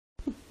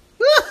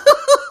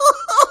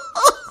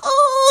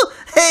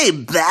Hey,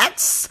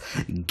 bats,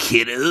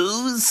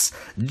 kiddos,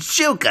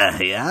 Joker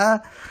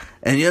here,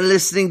 and you're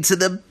listening to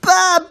the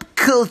Bob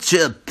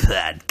Culture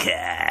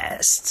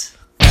Podcast.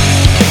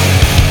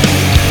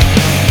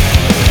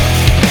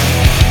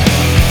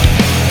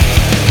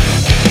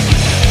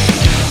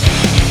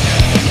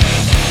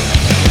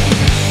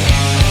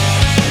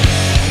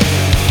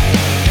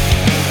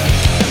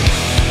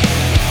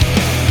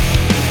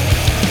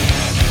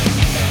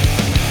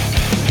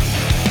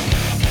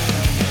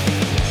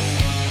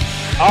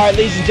 All right,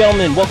 ladies and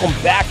gentlemen, welcome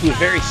back to a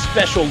very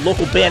special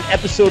local band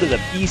episode of the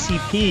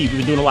BCP. We've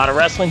been doing a lot of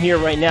wrestling here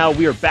right now.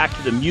 We are back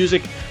to the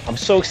music. I'm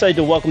so excited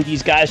to welcome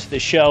these guys to the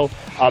show.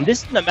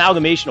 This is an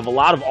amalgamation of a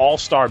lot of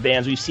all-star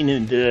bands we've seen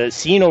in the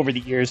scene over the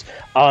years.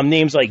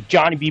 Names like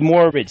Johnny B.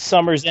 Morbid,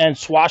 Summer's End,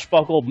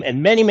 Swashbuckle,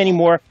 and many, many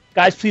more.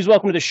 Guys, please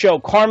welcome to the show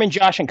Carmen,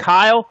 Josh, and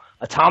Kyle,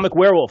 Atomic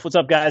Werewolf. What's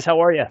up, guys?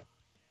 How are you?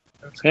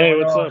 Hey,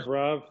 what's up,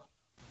 Rob?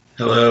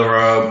 Hello,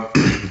 Rob.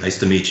 Nice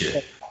to meet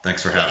you.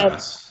 Thanks for having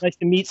us. Nice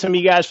to meet some of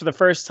you guys for the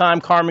first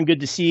time. Carmen, good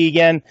to see you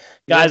again.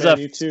 Guys,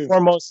 you too.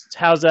 Foremost,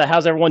 how's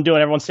everyone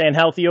doing? Everyone staying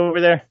healthy over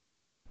there?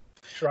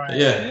 Trying.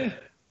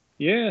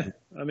 Yeah.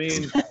 I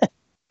mean,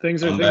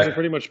 things are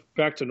pretty much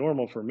back to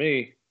normal for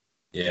me.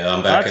 Yeah,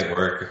 I'm back at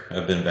work.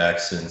 I've been back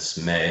since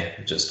May,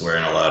 just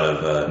wearing a lot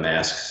of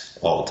masks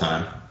all the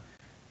time.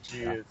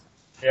 Jeez.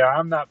 Yeah,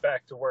 I'm not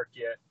back to work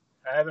yet.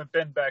 I haven't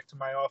been back to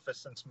my office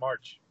since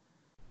March.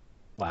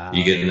 Wow.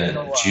 You getting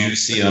that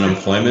juicy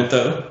unemployment,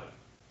 though?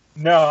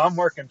 No, I'm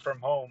working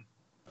from home.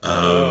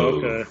 Oh,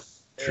 okay.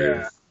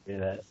 True.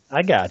 Yeah,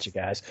 I got you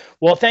guys.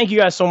 Well, thank you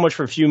guys so much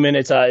for a few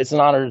minutes. It's an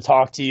honor to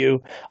talk to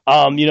you.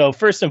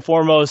 First and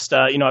foremost,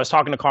 I was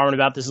talking to Carmen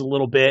about this a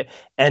little bit,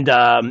 and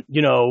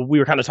we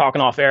were kind of talking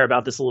off air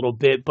about this a little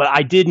bit, but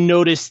I did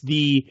notice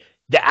the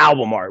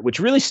album art, which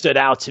really stood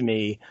out to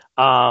me.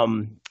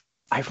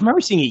 I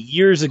remember seeing it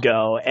years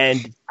ago,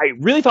 and I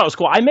really thought it was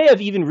cool. I may have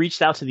even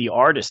reached out to the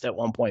artist at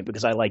one point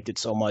because I liked it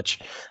so much,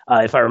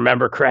 if I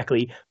remember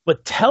correctly.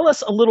 But tell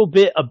us a little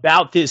bit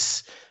about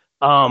this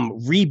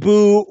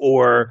reboot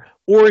or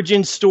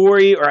origin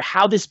story, or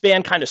how this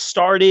band kind of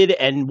started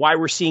and why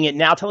we're seeing it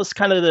now. Tell us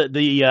kind of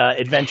the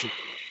adventure.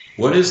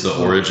 What is the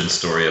origin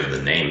story of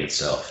the name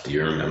itself? Do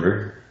you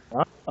remember?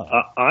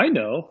 I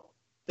know.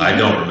 I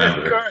don't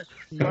remember.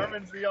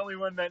 Carmen's the only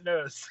one that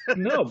knows.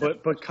 No,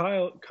 but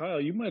Kyle,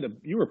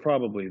 you were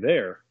probably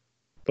there,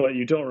 but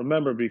you don't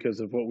remember because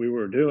of what we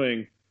were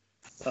doing.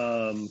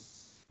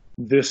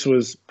 This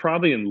was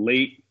probably in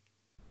late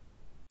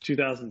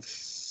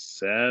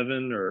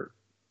 2007 or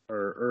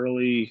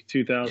early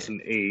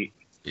 2008.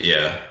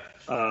 Yeah.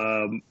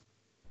 A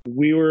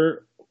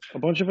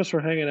bunch of us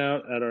were hanging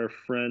out at our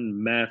friend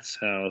Matt's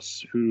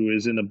house, who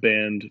is in a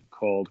band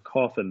called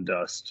Coffin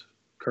Dust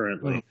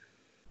currently.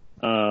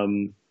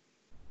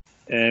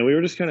 And we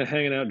were just kind of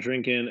hanging out,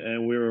 drinking,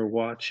 and we were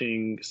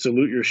watching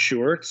Salute Your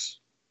Shorts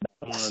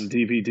on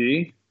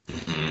DVD.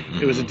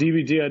 Mm-hmm. It was a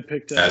DVD I'd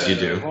picked up. As you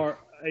do.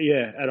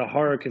 At a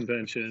horror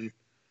convention.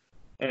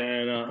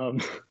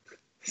 And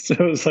so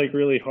it was like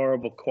really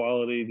horrible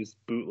quality, just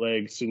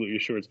bootleg Salute Your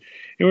Shorts.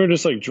 And we were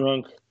just like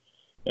drunk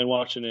and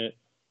watching it.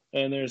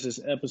 And there's this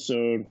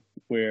episode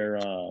where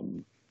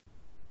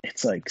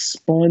it's like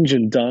Sponge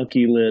and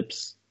Donkey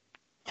Lips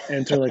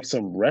enter like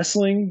some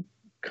wrestling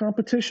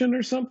competition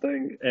or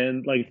something,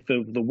 and like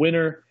the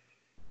winner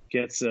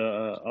gets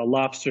a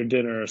lobster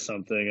dinner or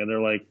something, and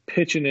they're like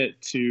pitching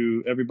it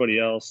to everybody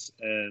else,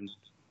 and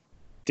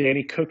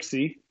Danny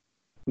Cooksey,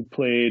 who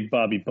played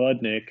Bobby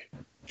Budnick,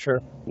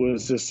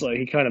 was just like,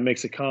 he kind of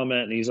makes a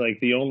comment, and he's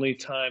like, the only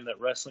time that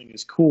wrestling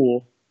is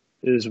cool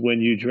is when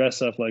you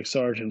dress up like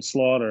Sergeant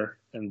Slaughter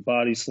and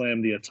body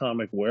slam the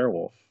Atomic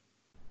Werewolf.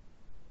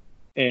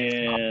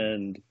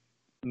 And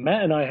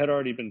Matt and I had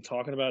already been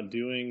talking about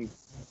doing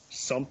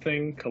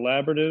something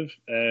collaborative,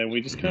 and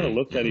we just kind of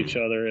looked at each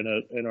other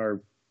in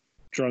our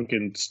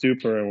drunken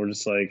stupor, and we're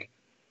just like,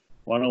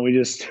 why don't we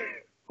just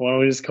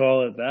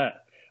call it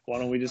that? Why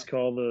don't we just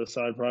call the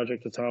side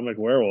project Atomic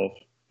Werewolf?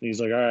 And he's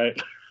like, all right.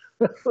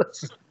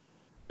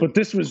 But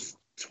this was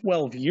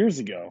 12 years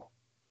ago.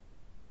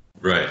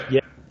 Right.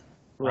 Yeah.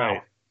 Right.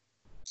 Wow.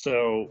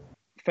 So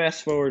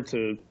fast forward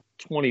to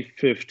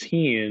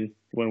 2015,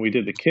 when we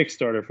did the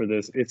Kickstarter for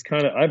this, it's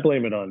kind of, I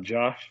blame it on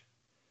Josh,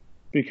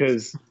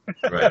 because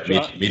Right.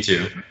 Me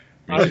too.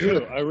 I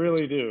do. I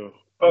really do.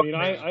 I mean,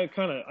 I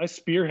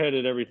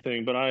spearheaded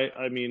everything, but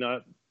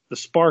the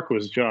spark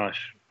was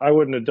Josh. I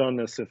wouldn't have done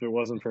this if it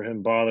wasn't for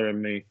him bothering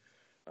me.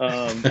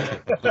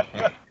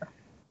 I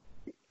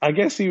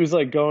guess he was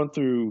like going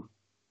through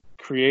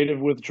creative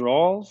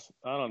withdrawals.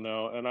 I don't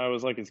know. And I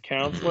was like his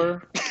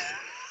counselor.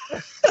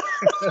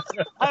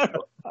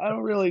 I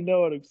don't really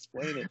know how to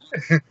explain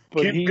it.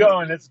 But Keep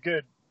going. It's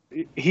good.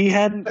 He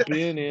hadn't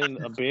been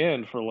in a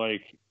band for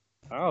like,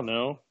 I don't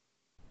know,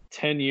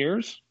 10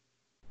 years.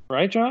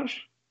 Right,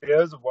 Josh? Yeah, it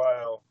was a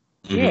while.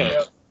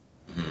 Yeah.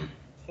 Mm-hmm.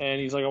 And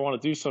he's like, I want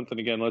to do something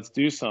again. Let's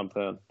do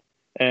something.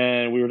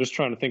 And we were just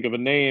trying to think of a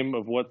name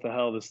of what the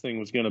hell this thing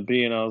was going to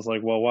be. And I was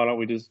like, well, why don't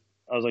we just,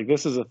 I was like,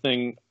 this is a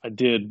thing I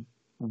did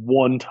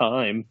one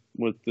time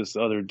with this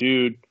other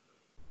dude.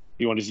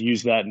 You want to just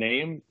use that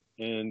name?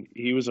 And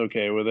he was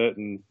okay with it,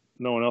 and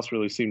no one else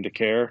really seemed to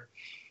care.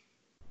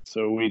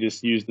 So we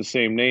just used the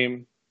same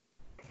name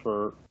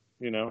for,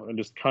 and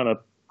just kind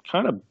of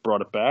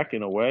brought it back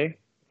in a way,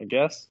 I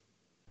guess.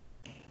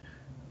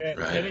 And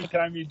Right.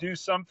 anytime you do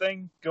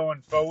something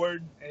going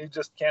forward and you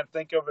just can't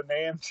think of a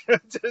name,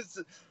 just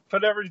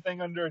put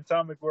everything under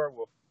Atomic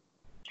Werewolf.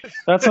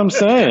 That's what I'm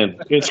saying.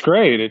 It's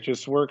great. It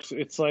just works.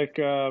 It's like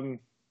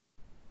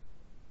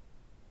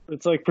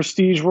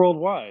prestige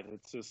worldwide.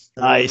 It's just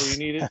Nice.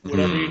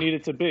 whatever you need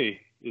it to be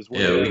is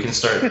what it Yeah, is. we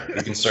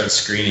can start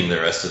screening the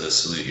rest of the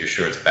Salute Your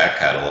Shorts back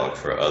catalog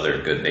for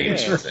other good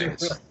names for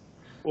things.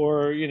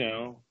 Or, if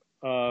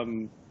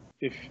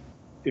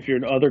you're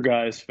an Other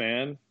Guys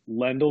fan,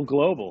 Lendl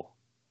Global,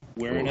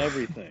 wearing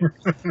everything.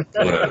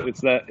 Whatever.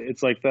 It's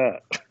like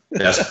that.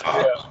 Desk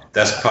Pop.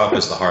 Desk Pop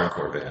is the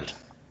hardcore band.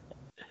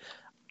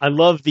 I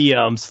love the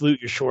Salute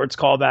Your Shorts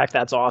callback.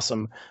 That's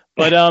awesome.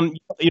 But I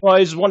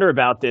just wonder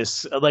about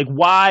this, like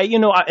why,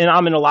 and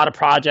I'm in a lot of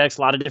projects,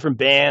 a lot of different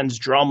bands,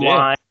 drum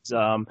lines,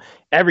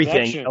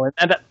 everything.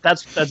 And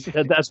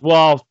that's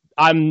well,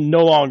 I'm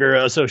no longer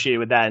associated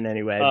with that in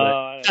any way.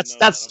 But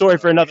that's a story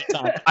for another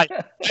time. I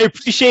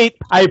appreciate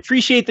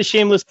the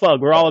shameless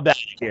plug. We're all about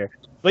it here.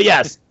 But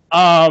yes,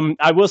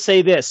 I will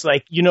say this,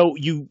 like,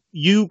 you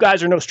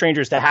guys are no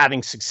strangers to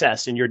having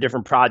success in your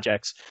different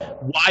projects.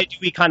 Why do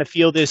we kind of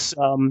feel this,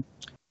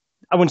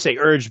 I wouldn't say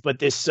urge, but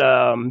this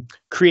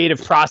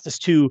creative process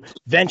to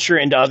venture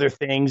into other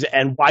things,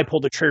 and why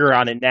pull the trigger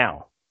on it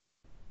now?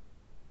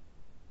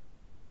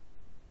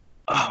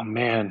 Oh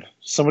man,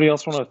 somebody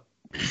else want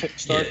to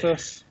start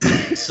this?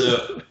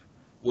 So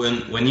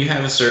when you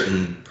have a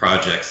certain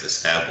project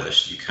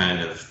established,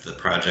 the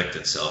project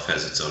itself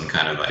has its own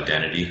kind of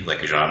identity,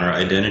 like a genre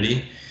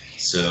identity.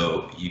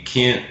 So you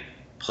can't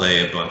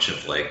play a bunch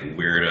of like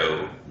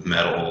weirdo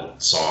metal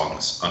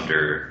songs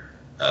under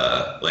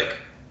like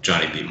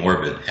Johnny B.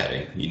 Morbid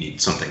heading. You need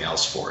something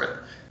else for it,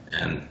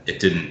 and it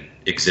didn't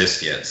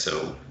exist yet.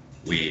 So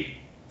we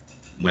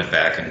went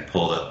back and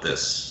pulled up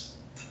this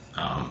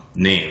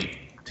name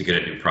to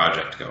get a new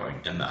project going,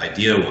 and the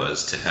idea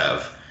was to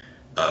have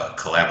a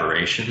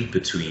collaboration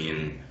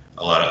between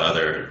a lot of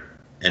other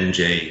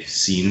NJ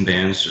scene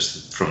bands,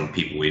 just from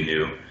people we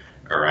knew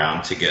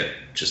around, to get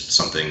just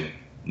something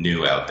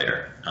new out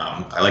there.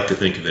 I like to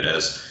think of it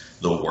as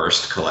the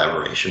worst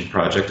collaboration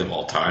project of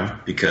all time,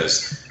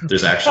 because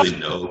there's actually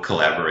no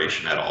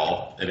collaboration at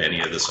all in any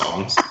of the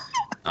songs.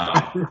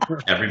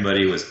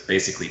 Everybody was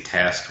basically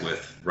tasked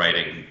with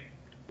writing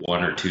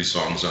one or two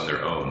songs on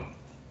their own,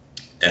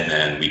 and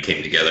then we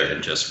came together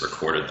and just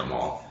recorded them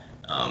all.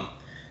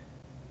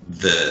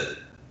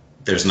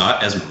 There's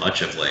not as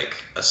much of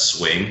like a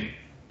swing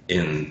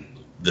in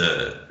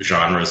the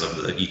genres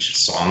of each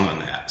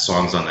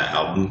songs on the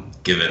album,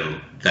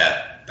 given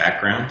that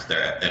background.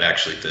 It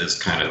actually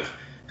does kind of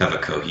have a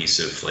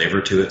cohesive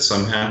flavor to it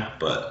somehow,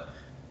 but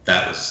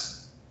that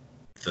was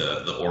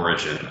the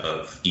origin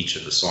of each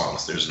of the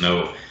songs.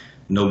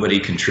 Nobody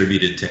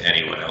contributed to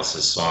anyone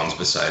else's songs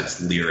besides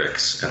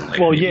lyrics and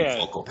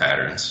vocal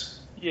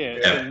patterns.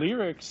 Yeah,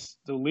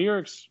 the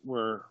lyrics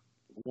were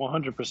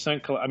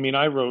 100%. I mean,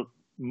 I wrote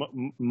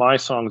my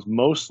songs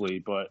mostly,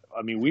 but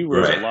I mean, we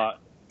wrote a lot.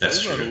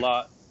 That's true. We wrote a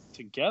lot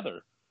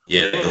together.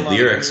 Yeah, the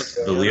lyrics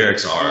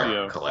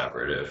are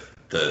collaborative.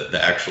 The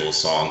actual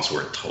songs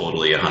were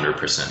totally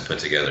 100% put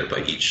together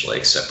by each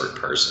like separate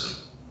person.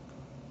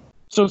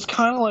 So it's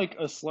kind of like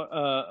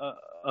a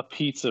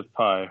pizza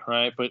pie,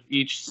 right? But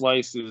each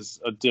slice is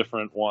a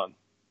different one,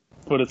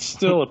 but it's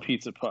still a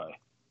pizza pie.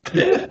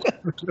 Yeah,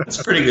 that's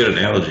a pretty good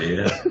analogy.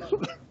 Yeah.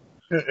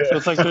 So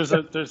it's like there's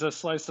a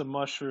slice of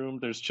mushroom,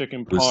 there's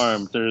chicken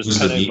parm, there's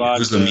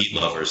who's the meat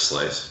lover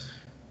slice.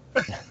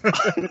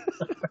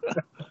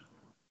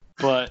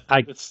 But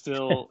it's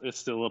still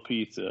a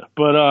pizza.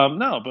 But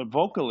but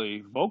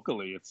vocally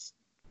it's,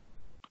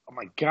 oh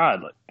my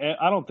god,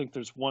 I don't think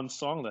there's one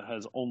song that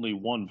has only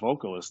one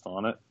vocalist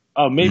on it.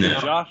 Oh, maybe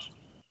no.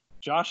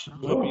 Josh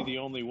would be the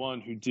only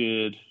one who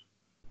did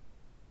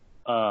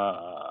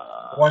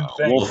one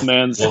thing.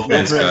 Wolfman's Got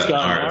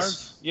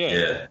Nards.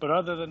 Yeah. But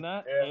other than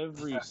that,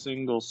 every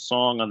single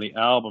song on the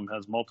album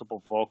has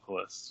multiple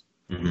vocalists.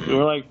 Mm-hmm. We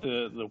were like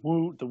the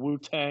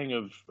Wu-Tang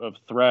of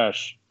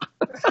thrash.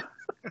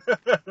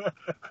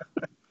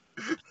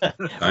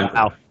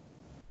 Wow.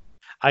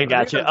 I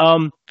got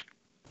you.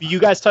 You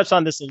guys touched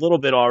on this a little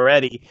bit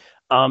already.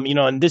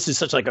 And this is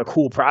such like a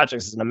cool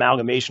project. It's an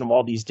amalgamation of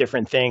all these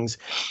different things.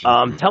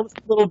 Tell us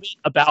a little bit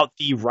about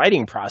the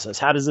writing process.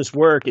 How does this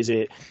work? Is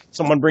it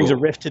someone brings a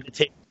riff to the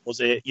table? Is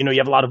it, you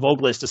have a lot of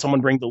vocalists. Does someone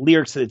bring the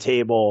lyrics to the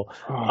table?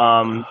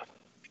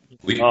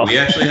 We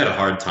actually had a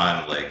hard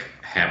time like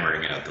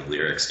hammering out the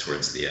lyrics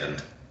towards the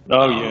end.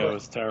 Oh yeah, it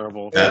was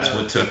terrible. That's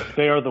what took.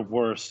 They are the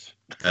worst.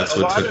 That's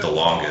what took the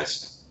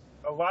longest.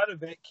 A lot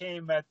of it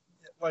came at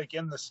like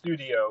in the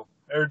studio.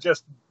 They're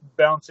just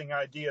bouncing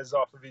ideas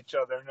off of each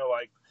other, and they're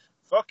like,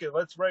 "Fuck it,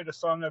 let's write a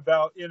song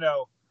about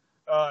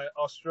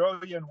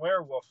Australian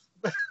Werewolf.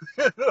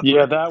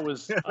 Yeah, that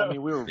was. I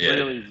mean, we were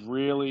Yeah.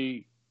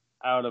 really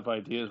out of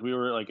ideas. We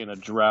were like in a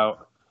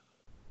drought.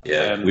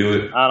 Yeah, And we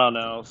would. I don't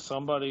know.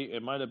 Somebody,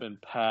 it might have been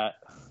Pat,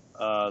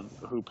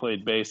 who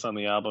played bass on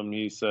the album.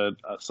 He said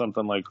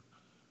something like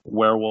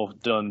Werewolf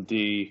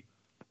Dundee,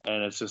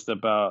 and it's just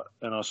about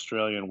an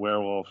Australian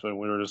werewolf. And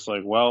we were just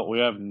like, well, we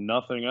have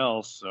nothing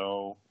else,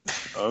 so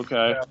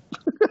okay.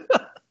 Yeah.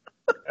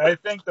 I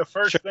think the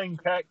first thing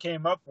Pat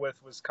came up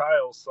with was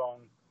Kyle's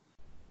song.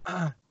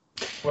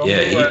 When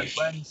we were at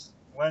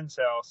Len's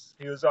house,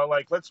 he was all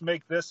like, "Let's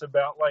make this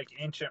about like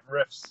ancient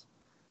riffs."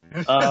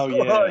 Oh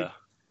yeah. Like,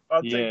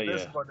 I'll take Yeah,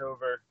 this yeah. one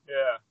over.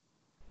 Yeah.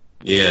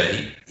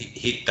 Yeah,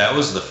 he that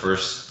was the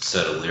first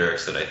set of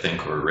lyrics that I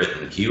think were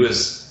written.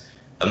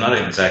 I'm not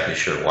exactly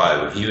sure why,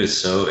 but he was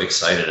so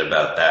excited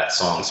about that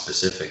song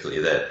specifically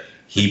that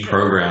he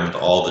programmed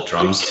all the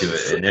drums to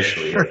it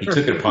initially. He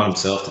took it upon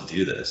himself to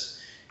do this.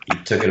 He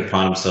took it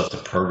upon himself to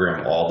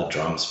program all the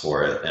drums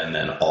for it, and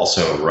then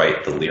also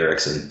write the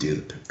lyrics and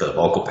do the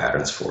vocal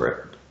patterns for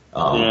it.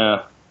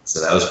 Yeah. So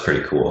that was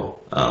pretty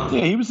cool.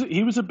 Yeah,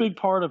 he was a big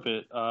part of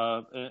it,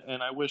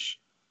 and I wish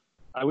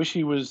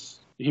he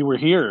were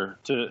here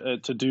to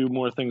do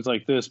more things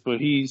like this. But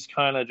he's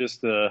kind of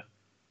just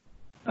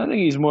I think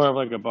he's more of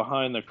like a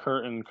behind the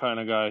curtain kind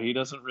of guy. He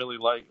doesn't really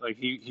like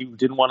he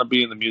didn't want to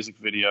be in the music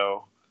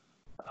video.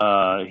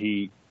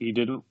 He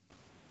didn't,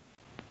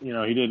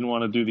 he didn't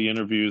want to do the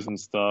interviews and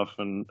stuff,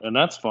 and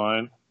that's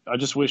fine. I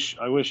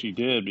wish he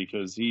did,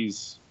 because he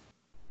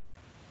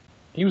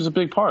was a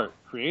big part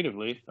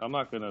creatively. I'm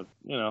not gonna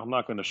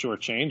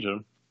shortchange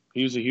him.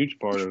 He was a huge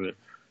part of it.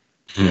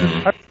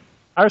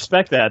 I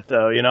respect that,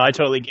 though. I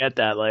totally get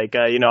that. Like,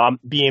 I'm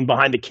being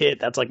behind the kit.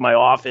 That's like my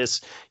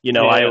office.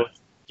 Yeah.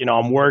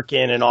 I'm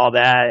working and all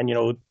that,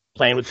 and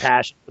playing with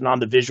passion, putting on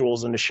the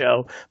visuals in the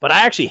show. But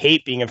I actually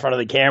hate being in front of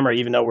the camera,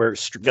 even though we're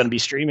going to be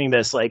streaming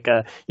this. Like,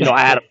 I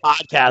had a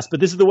podcast, but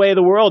this is the way of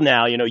the world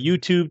now.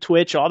 YouTube,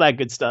 Twitch, all that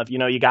good stuff.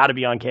 You got to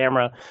be on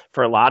camera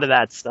for a lot of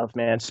that stuff,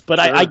 man. But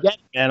sure. I get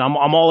it, man. I'm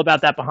all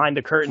about that behind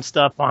the curtain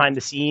stuff, behind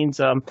the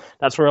scenes.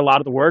 That's where a lot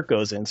of the work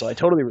goes in. So I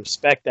totally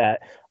respect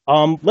that.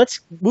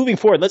 Moving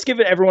forward, let's give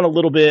everyone a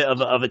little bit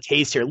of a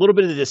taste here, a little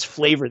bit of this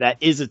flavor that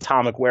is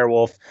Atomic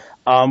Werewolf.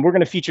 We're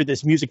going to feature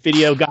this music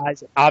video,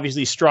 guys.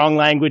 Obviously, strong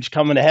language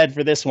coming ahead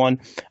for this one.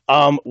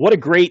 What a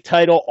great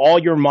title. All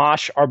Your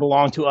Mosh Are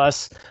Belong to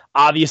Us.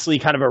 Obviously,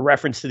 kind of a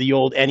reference to the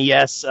old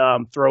NES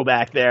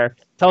throwback there.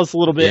 Tell us a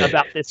little bit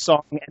about this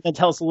song, and then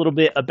tell us a little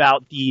bit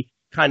about the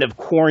kind of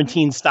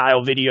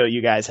quarantine-style video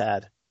you guys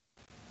had.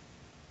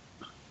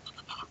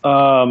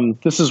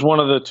 This is one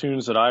of the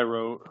tunes that I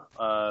wrote.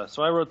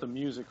 So I wrote the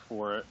music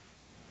for it.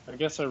 I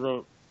guess I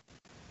wrote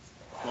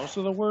most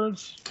of the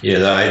words. Yeah,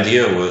 the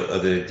idea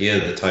of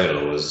the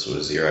title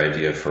was your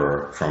idea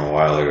from a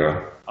while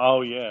ago.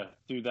 Oh yeah,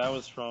 dude, that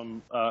was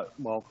from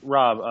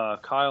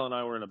Rob. Kyle and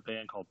I were in a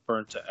band called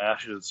Burnt to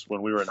Ashes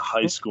when we were in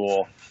high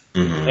school,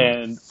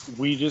 and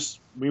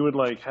we would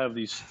like have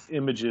these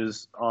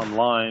images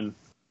online.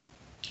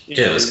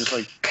 Yeah, it was just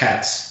like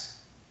cats.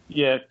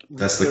 Yeah,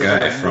 that's the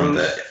guy from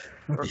that.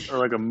 Or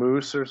like a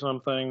moose or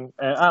something.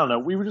 And I don't know.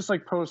 We would just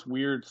like post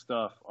weird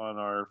stuff on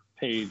our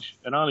page,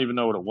 and I don't even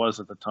know what it was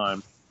at the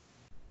time.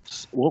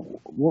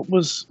 What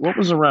was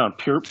around?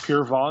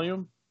 Pure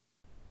Volume,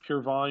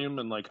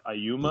 and like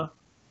Ayuma,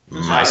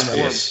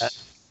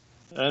 MySpace,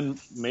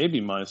 and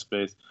maybe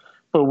MySpace.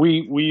 But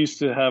we used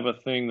to have a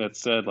thing that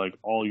said like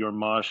all your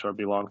mosh are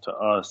belong to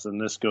us,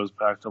 and this goes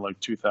back to like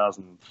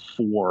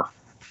 2004.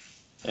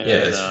 And,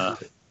 yeah.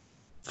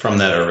 From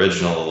that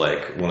original,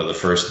 like one of the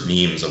first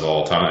memes of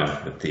all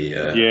time, with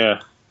the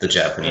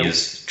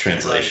Japanese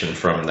translation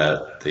from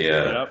that.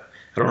 I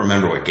don't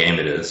remember what game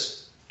it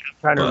is. I'm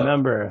trying to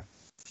remember.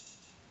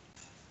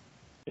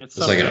 It's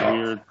like an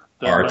weird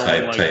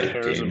R-type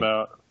cares game.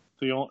 About.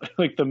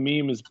 The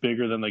meme is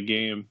bigger than the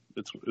game.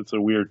 It's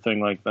a weird thing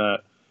like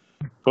that.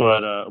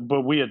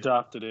 But we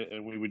adopted it,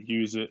 and we would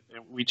use it.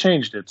 And we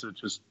changed it to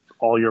just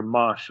all your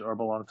mosh are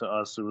belong to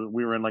us. So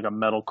we were in like a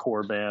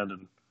metalcore band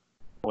and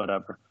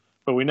whatever.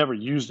 But we never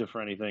used it for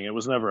anything. It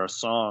was never a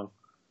song.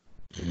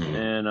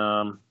 And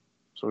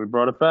so we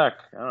brought it back.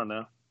 I don't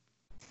know.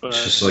 But,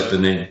 it's just like the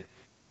name.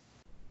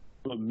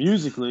 But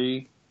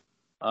musically,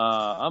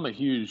 I'm a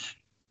huge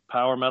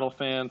power metal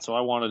fan, so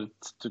I wanted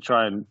to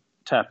try and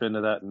tap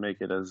into that and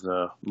make it as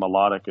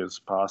melodic as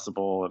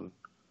possible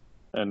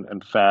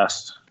and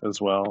fast as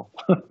well.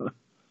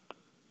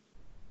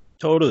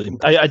 Totally.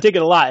 I dig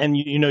it a lot. And,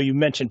 you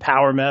mentioned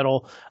power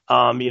metal.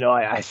 I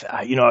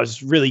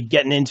was really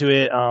getting into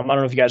it. I don't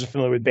know if you guys are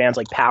familiar with bands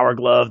like Power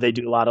Glove. They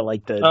do a lot of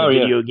like the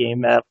video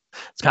game metal.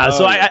 It's kind of,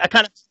 I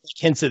kind of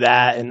hints of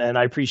that. And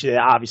I appreciate it,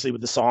 obviously,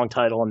 with the song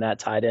title and that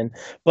tied in.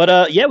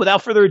 But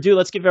without further ado,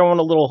 let's give everyone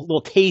a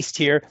little taste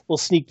here, a little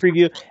sneak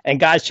preview. And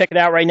guys, check it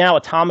out right now.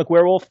 Atomic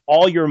Werewolf,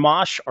 All Your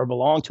Mosh Are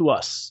Belong to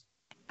Us.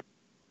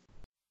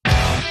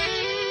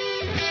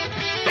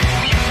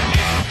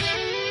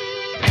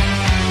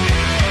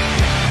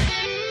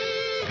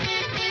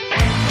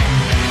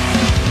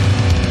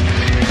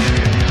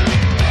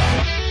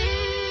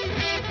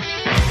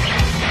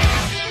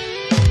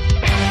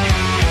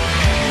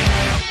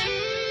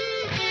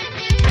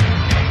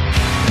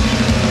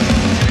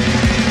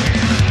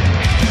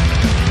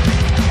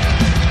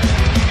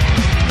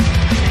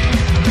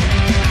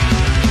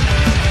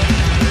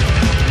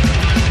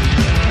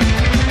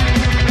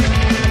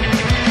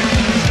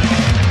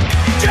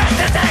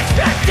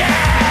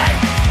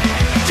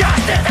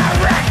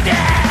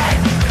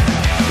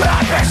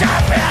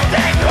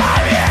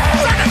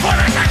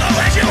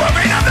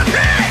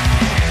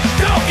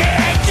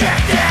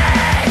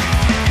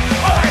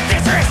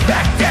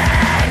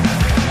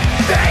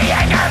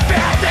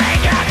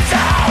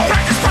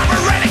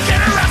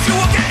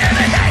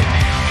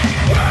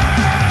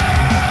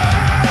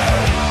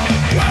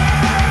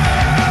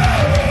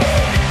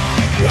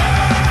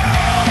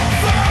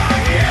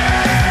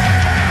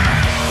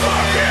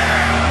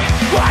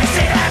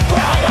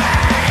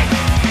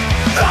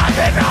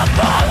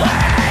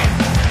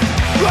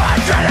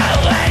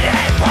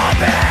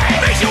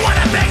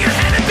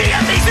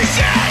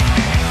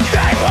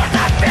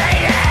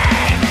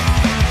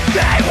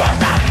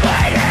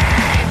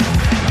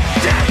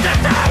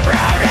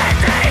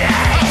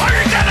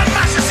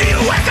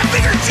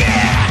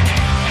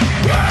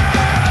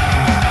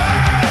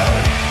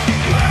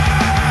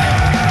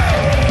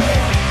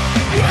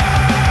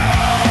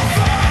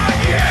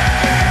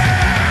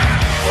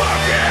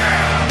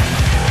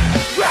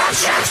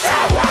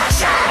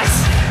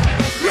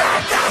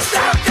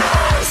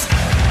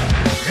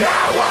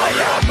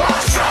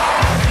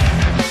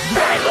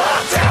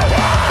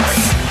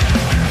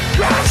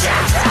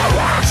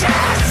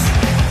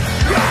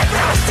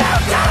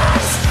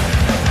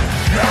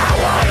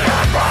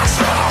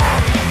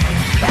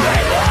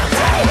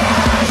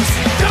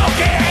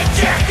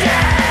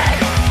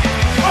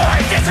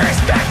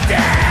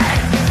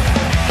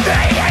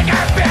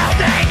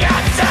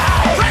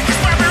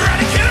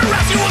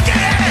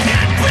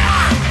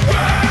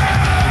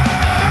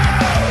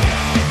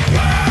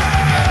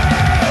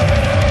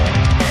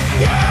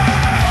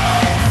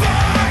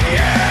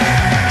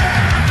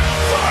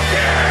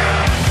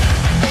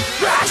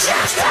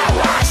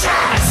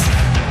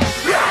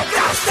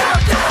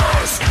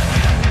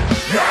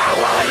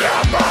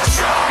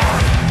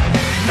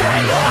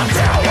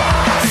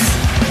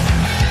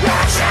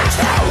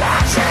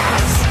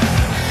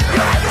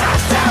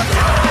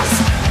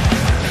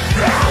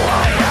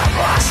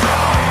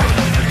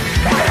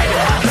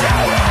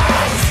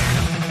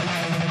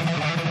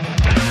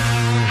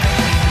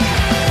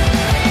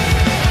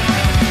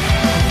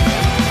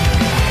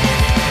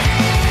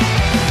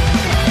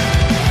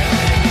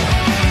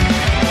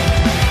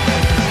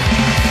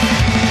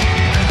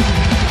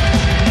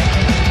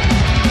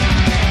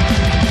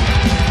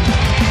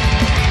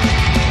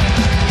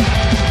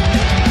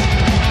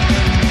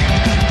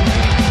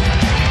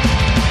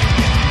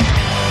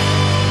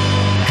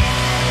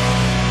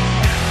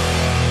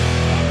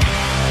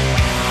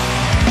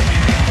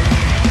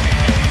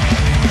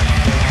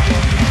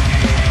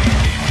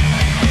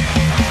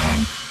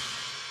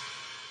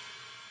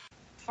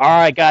 All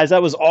right, guys,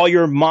 that was All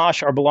Your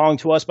Mosh Are Belong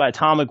to Us by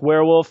Atomic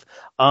Werewolf.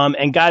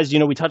 And guys,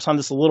 we touched on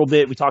this a little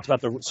bit. We talked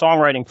about the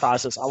songwriting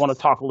process. I want to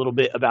talk a little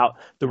bit about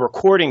the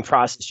recording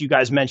process. You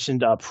guys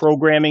mentioned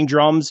programming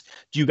drums.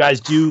 Do you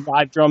guys do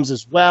live drums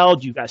as well?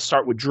 Do you guys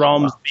start with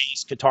drums,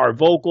 bass, guitar,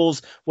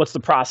 vocals? What's the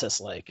process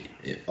like?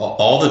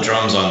 All the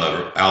drums on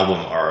the album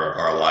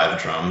are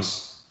live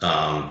drums.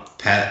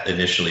 Pat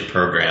initially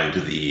programmed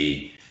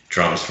the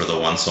drums for the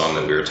one song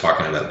that we were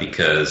talking about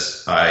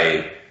because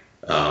I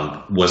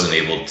wasn't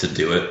able to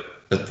do it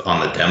on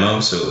the demo,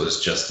 so it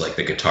was just like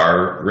the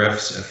guitar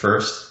riffs at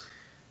first,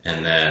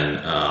 and then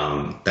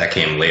that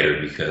came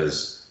later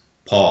because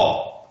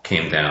Paul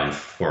came down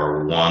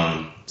for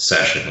one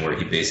session where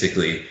he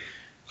basically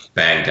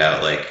banged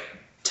out like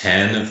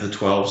 10 of the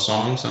 12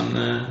 songs on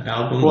the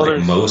album. Well,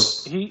 like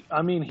most. He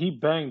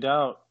banged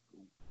out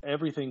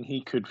everything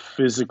he could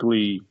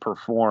physically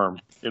perform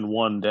in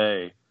one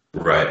day.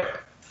 Right.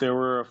 There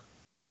were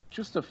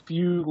just a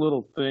few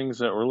little things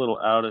that were a little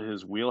out of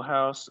his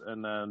wheelhouse,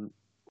 and then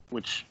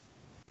which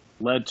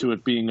led to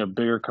it being a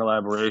bigger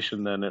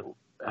collaboration than it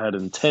had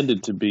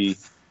intended to be.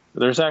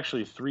 There's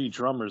actually 3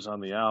 drummers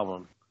on the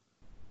album,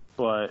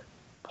 but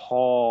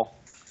Paul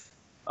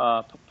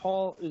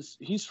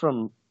he's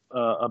from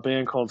a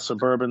band called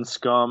Suburban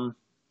Scum.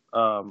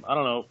 I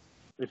don't know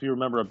if you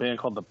remember a band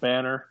called The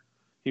Banner.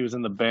 He was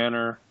in The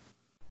Banner.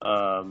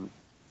 Gotham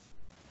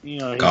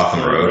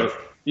Road.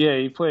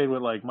 He played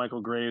with like Michael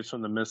Graves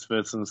from the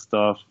Misfits and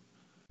stuff.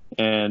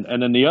 And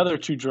then the other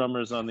 2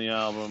 drummers on the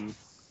album,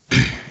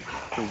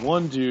 the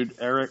one dude,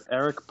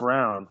 Eric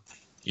Brown.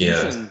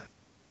 Yeah.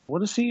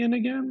 What is he in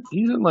again?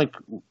 He's in like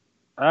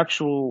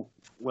actual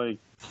like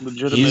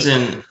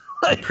legitimate.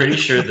 I'm pretty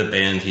sure the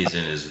band he's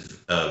in is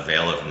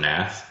Veil of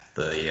Nath.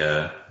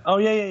 Yeah,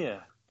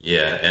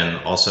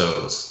 and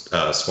also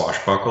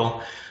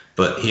Swashbuckle.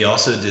 But he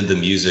also did the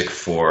music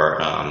for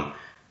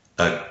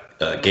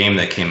a game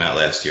that came out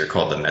last year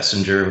called The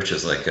Messenger, which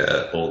is like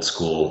a old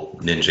school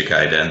Ninja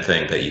Gaiden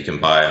thing that you can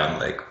buy on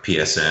like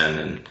PSN,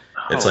 and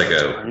it's like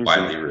a crazy,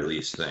 widely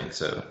released thing.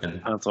 So,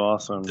 and that's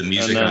awesome. The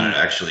music on it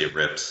actually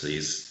rips.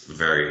 He's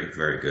very,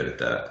 very good at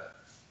that.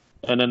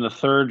 And then the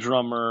third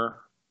drummer,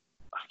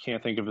 I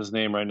can't think of his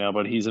name right now,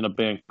 but he's in a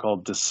band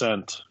called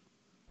Descent.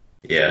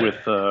 Yeah.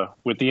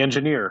 With the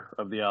engineer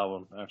of the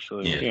album,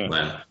 actually. Yeah.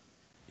 Glenn.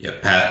 Yeah,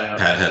 Pat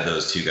had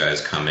those 2 guys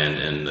come in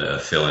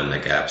and fill in the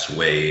gaps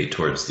way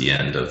towards the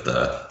end of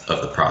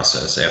the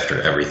process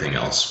after everything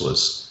else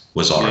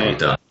was already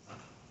done.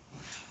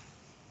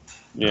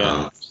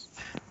 Yeah.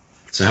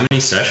 So how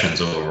many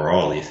sessions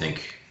overall do you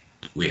think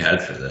we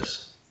had for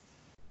this?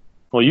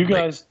 Well, you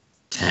guys,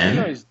 10?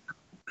 You guys,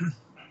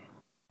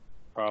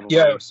 probably.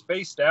 Yeah, it was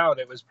spaced out.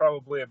 It was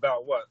probably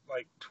about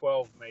like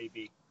 12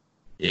 maybe.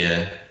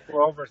 Yeah.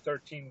 12 or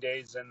 13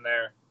 days in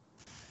there.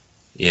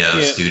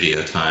 Yeah,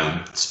 studio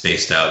time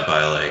spaced out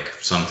by like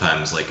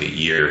sometimes like a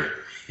year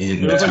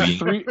in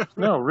between.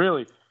 No,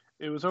 really.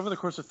 It was over the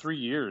course of 3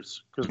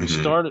 years because we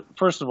started.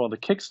 First of all, the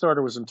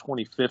Kickstarter was in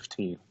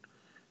 2015.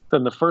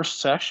 Then the first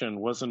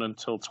session wasn't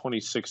until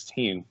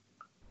 2016,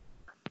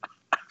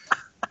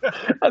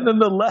 and then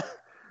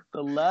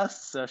the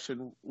last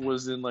session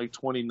was in like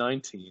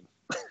 2019,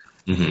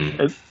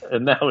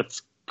 and now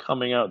it's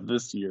coming out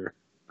this year.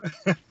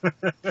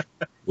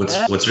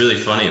 What's really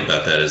funny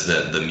about that is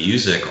that the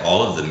music,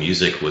 all of the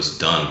music was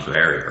done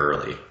very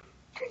early.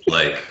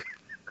 Like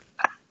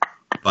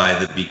by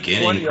the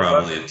beginning,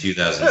 probably of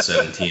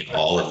 2017,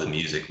 all of the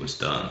music was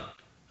done.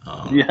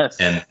 Yes.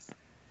 And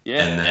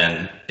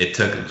then it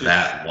took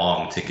that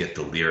long to get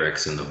the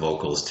lyrics and the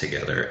vocals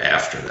together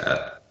after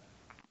that.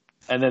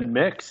 And then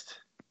mixed.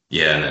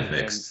 Yeah, and then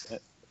mixed.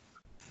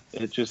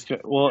 It just,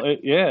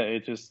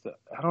 it just,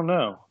 I don't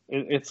know.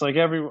 It's like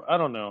I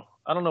don't know.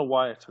 I don't know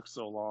why it took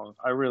so long.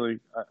 Part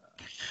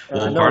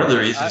of the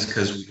reason is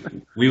because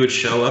we would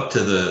show up to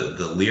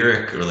the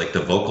lyric or like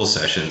the vocal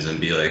sessions and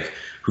be like,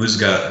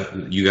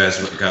 you guys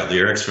got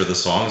lyrics for the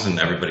songs? And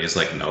everybody's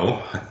like,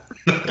 no.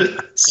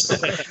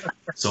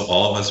 So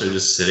all of us are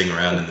just sitting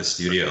around in the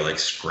studio, like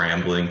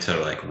scrambling to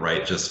like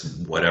write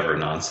just whatever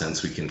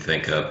nonsense we can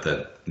think of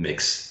that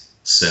makes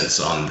sense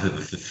on the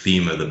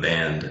theme of the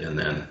band, and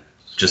then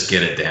just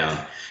get it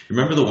down.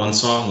 Remember the one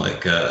song,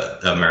 like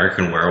the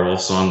American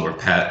Werewolf song, where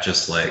Pat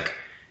just like,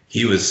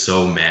 he was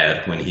so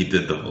mad when he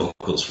did the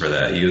vocals for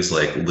that. He was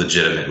like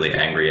legitimately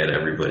angry at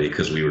everybody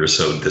because we were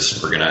so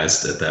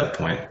disorganized at that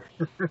point.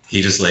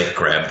 He just like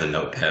grabbed the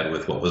notepad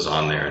with what was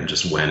on there and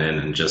just went in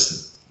and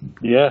just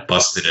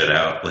busted it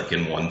out like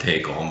in one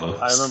take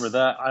almost. I remember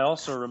that. I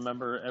also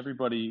remember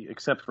everybody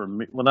except for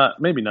me. Well,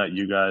 maybe not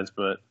you guys,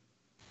 but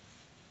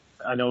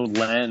I know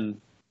Len,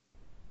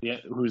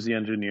 who's the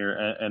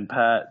engineer, and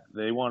Pat,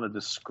 they wanted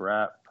to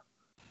scrap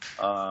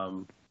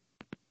the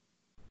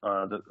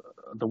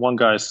one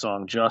guy's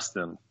song,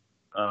 Justin,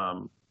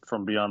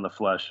 from Beyond the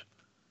Flesh.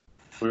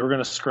 We were going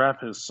to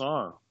scrap his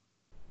song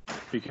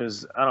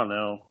because, I don't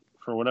know,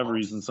 for whatever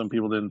reason, some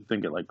people didn't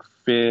think it like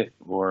fit,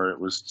 or it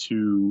was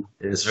too...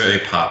 It's very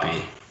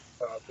poppy.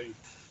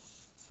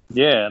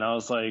 Yeah, and I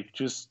was like,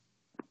 just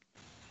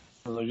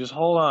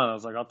hold on. I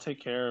was like, I'll take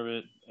care of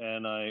it.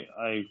 And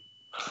I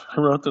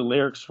wrote the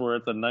lyrics for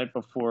it the night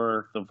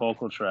before the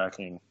vocal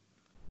tracking.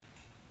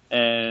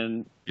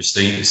 And you're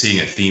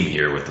seeing a theme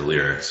here with the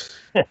lyrics.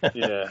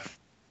 Yeah.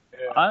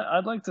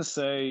 I'd like to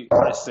say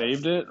I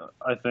saved it.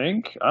 I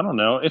think, I don't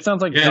know. It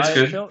sounds like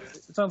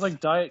it sounds like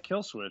Diet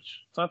Kill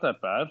Switch. It's not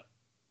that bad.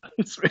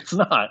 It's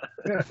not.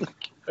 No,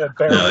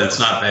 it's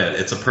not bad.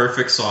 It's a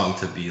perfect song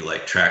to be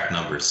like track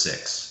number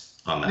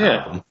 6 on the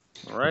album.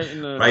 Right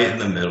in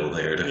the middle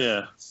there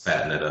to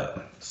fatten it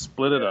up.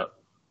 Split it up.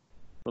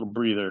 Little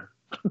breather.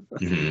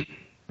 Mm-hmm.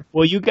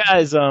 Well, you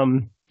guys,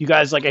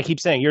 like I keep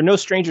saying, you're no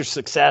stranger to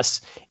success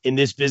in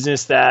this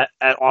business that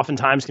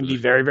oftentimes can be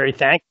very, very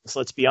thankless.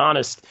 Let's be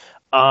honest.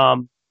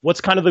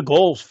 What's kind of the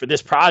goals for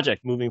this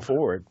project moving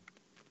forward?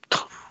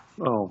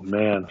 Oh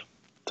man,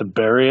 to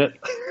bury it.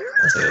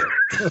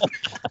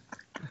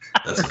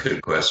 That's a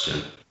good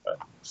question.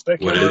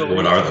 What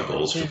are the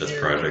goals for this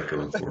project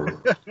going forward?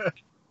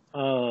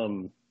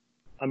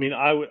 I mean,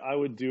 I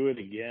would do it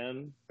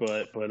again,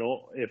 but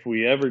if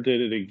we ever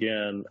did it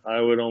again,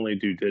 I would only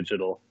do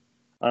digital.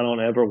 I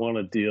don't ever want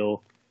to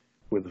deal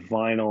with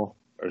vinyl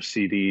or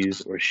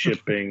CDs or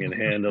shipping and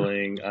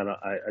handling. I'm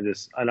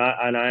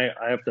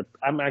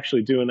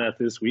actually doing that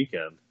this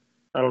weekend.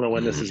 I don't know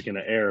when this is going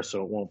to air,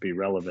 so it won't be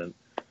relevant.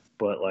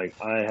 But like,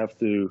 I have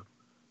to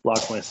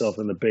lock myself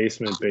in the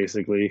basement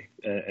basically,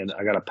 and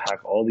I got to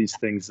pack all these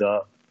things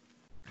up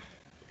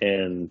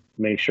and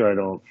make sure I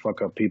don't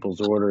fuck up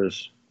people's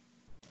orders.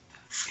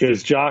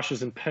 Because Josh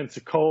is in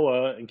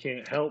Pensacola and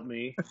can't help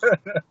me.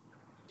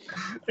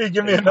 Hey,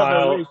 give me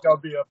another week, I'll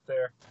be up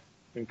there.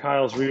 And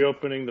Kyle's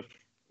reopening the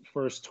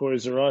first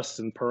Toys R Us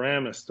in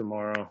Paramus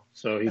tomorrow,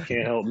 so he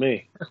can't help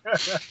me.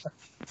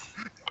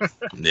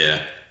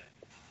 Yeah.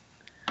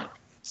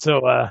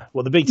 So,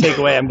 well, the big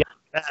takeaway I'm getting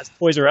fast,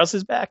 Toys R Us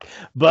is back,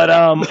 but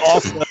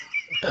also...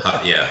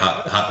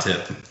 hot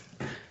tip.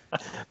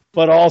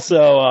 But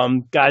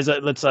also, guys,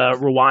 let's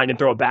rewind and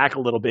throw it back a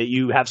little bit.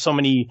 You have so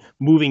many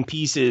moving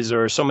pieces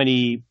or so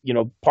many,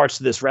 parts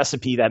to this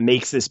recipe that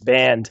makes this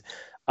band.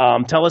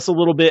 Tell us a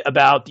little bit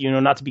about,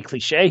 not to be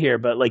cliche here,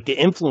 but like the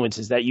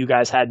influences that you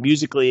guys had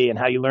musically and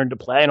how you learned to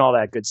play and all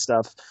that good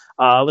stuff.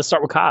 Let's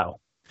start with Kyle.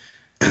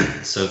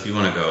 So if you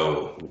want to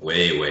go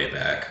way, way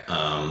back,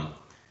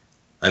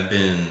 I've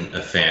been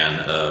a fan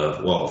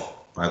of,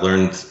 I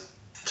learned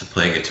to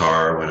play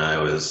guitar when I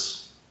was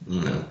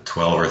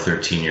 12 or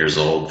 13 years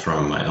old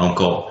from my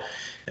uncle.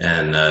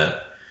 And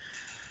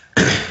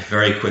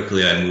very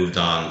quickly I moved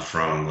on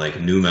from like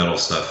nu metal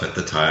stuff at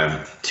the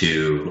time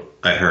to,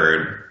 I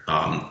heard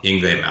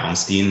Yngwie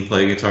Malmsteen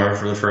play guitar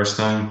for the first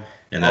time.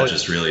 And that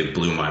just really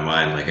blew my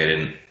mind. Like I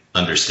didn't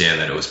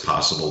understand that it was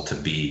possible to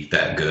be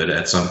that good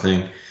at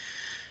something.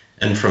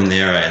 And from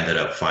there I ended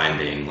up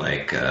finding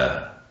like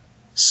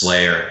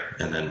Slayer,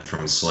 and then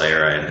from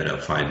Slayer I ended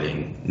up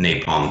finding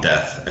Napalm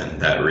Death,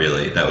 and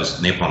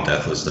Napalm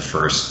Death was the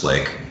first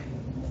like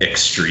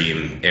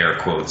extreme air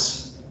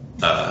quotes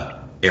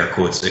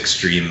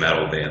extreme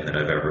metal band that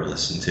I've ever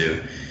listened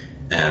to,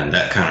 and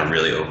that kind of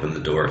really opened the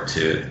door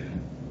to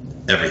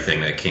everything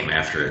that came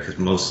after it, because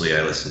mostly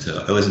I listened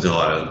to a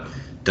lot of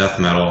death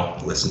metal,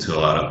 listen to a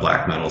lot of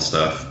black metal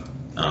stuff,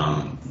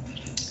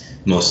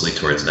 mostly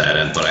towards that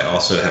end. But I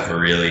also have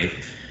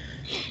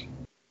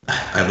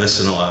I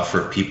listen a lot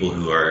for people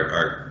who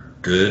are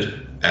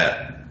good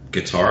at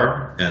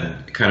guitar, and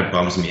it kind of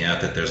bums me out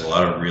that there's a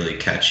lot of really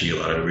catchy, a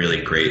lot of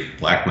really great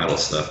black metal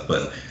stuff,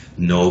 but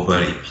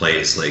nobody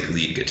plays like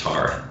lead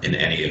guitar in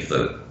any of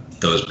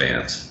those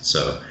bands.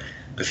 So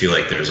I feel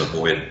like there's a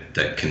void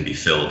that can be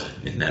filled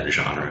in that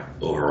genre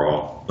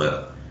overall,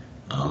 but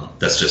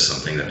that's just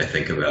something that I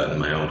think about in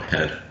my own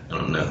head. I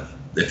don't know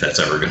if that's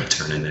ever going to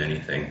turn into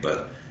anything,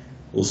 but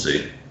we'll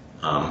see.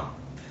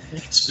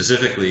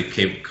 Specifically,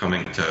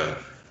 coming to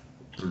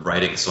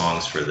writing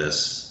songs for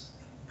this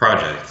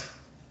project,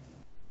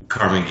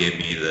 Carmen gave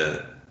me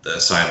the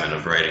assignment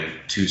of writing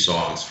 2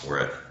 songs for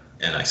it,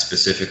 and I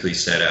specifically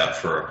set out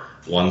for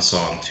one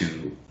song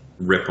to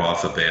rip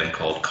off a band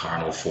called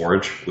Carnal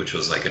Forge, which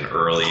was like an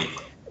early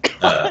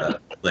mid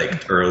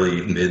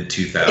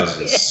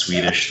 2000s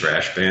Swedish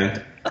thrash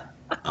band.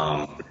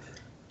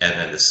 And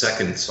then the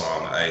second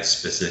song I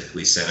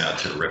specifically sent out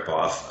to rip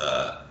off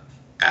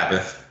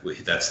Abath.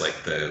 That's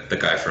like the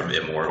guy from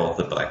Immortal,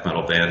 the black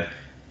metal band.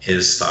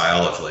 His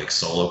style of like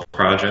solo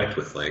project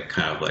with like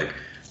kind of like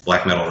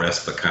black metal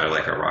riffs, but kind of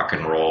like a rock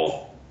and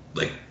roll,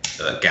 like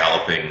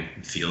galloping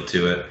feel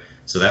to it.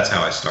 So that's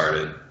how I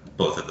started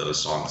both of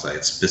those songs. I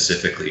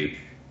specifically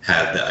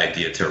had the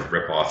idea to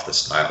rip off the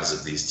styles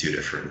of these two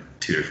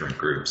different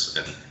groups,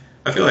 and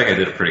I feel like I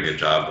did a pretty good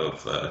job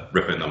of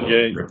ripping them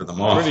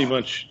off. Pretty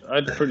much,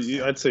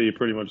 I'd say you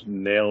pretty much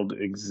nailed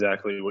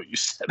exactly what you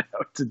set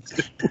out to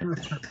do.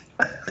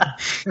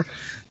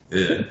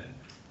 Yeah.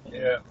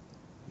 Yeah.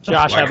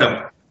 Josh,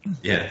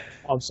 yeah.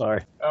 I'm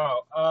sorry.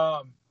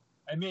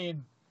 I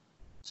mean,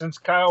 since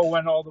Kyle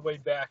went all the way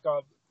back,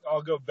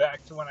 I'll go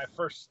back to when I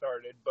first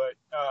started. But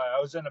I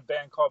was in a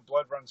band called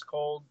Blood Runs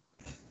Cold.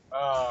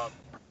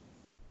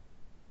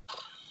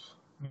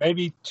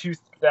 Maybe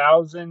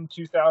 2000,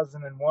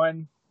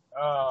 2001.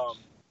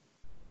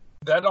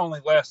 That only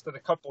lasted a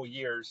couple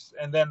years.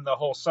 And then the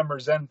whole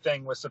Summer's End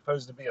thing was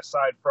supposed to be a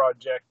side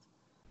project.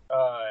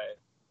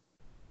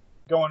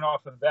 Going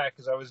off of that,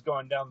 because I was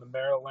going down to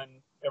Maryland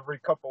every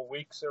couple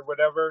weeks or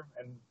whatever.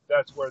 And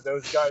that's where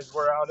those guys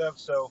were out of.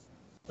 So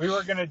we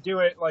were going to do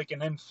it like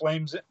an In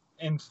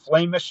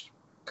Flamish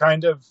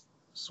kind of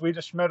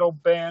Swedish metal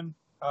band.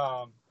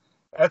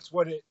 That's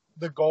what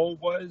the goal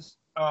was.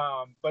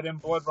 But in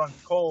Blood Runs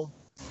Cold,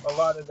 a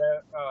lot of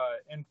that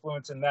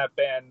influence in that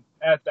band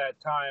at that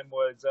time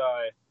was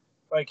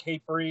like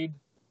Hatebreed,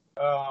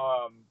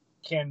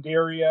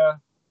 Candiria,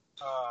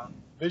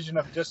 Vision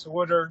of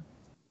Disorder,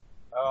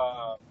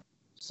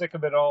 Sick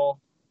of It All,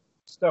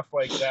 stuff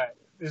like that.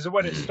 This is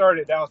what it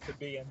started out to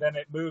be, and then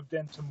it moved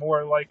into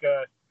more like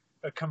a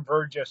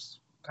Convergence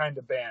kind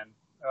of band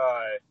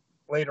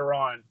later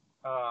on.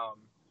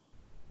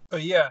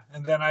 But yeah,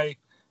 and then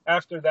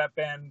after that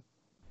band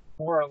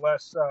more or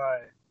less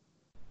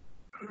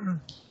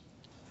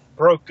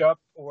broke up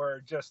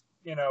or just,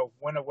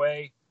 went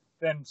away,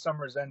 then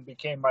Summer's End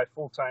became my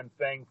full-time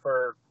thing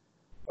for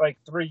like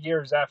 3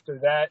 years after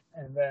that,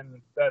 and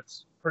then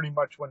that's pretty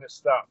much when it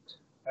stopped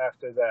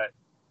after that.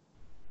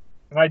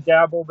 And I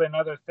dabbled in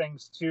other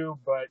things too,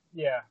 but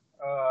yeah,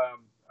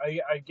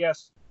 I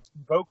guess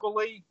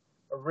vocally,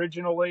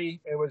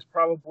 originally, it was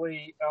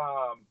probably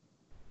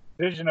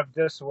Vision of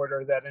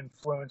Disorder that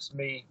influenced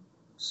me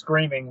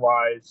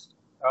screaming-wise.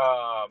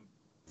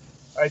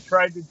 I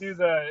tried to do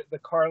the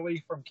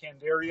Carly from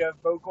Candiria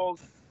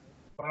vocals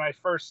when I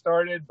first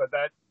started, but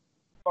that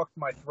fucked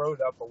my throat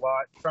up a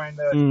lot, trying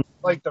to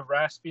like the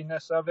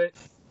raspiness of it.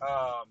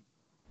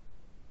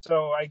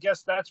 So I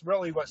guess that's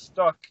really what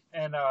stuck,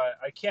 and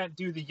I can't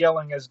do the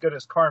yelling as good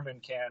as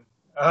Carmen can.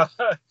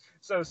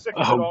 So Sick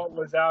of It All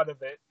was out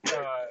of it.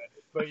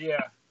 But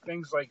yeah,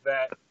 things like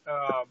that.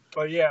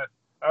 But yeah,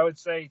 I would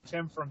say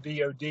Tim from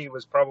VOD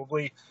was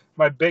probably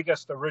my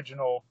biggest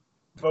original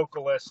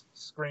vocalist,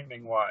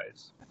 screaming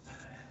wise.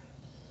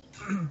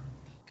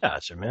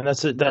 Gotcha, man.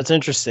 That's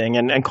interesting.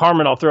 And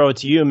Carmen, I'll throw it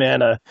to you,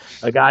 man. A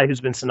guy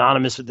who's been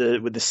synonymous with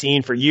the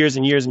scene for years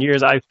and years and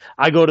years. I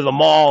go to the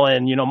mall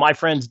and my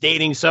friend's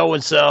dating so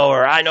and so,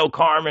 or I know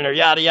Carmen, or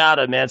yada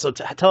yada, man. So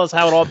tell us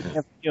how it all began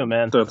for you,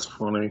 man. That's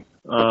funny.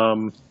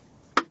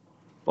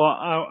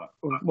 Well,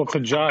 for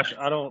Josh,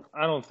 I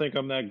don't think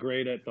I'm that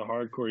great at the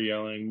hardcore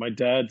yelling. My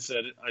dad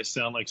said I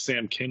sound like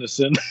Sam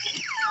Kinison.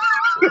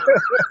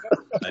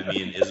 I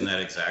mean, isn't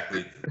that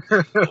exactly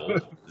the goal?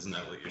 Isn't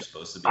that what you're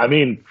supposed to be? I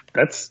mean,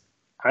 I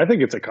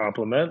think it's a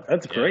compliment.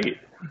 That's great.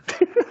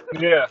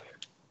 Yeah.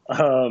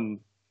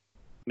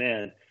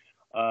 Man,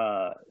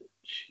 I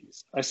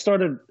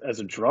started as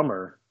a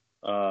drummer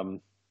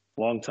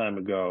long time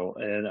ago,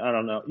 and I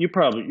don't know. You're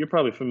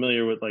probably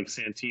familiar with like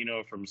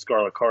Santino from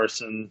Scarlet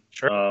Carson.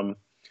 Sure.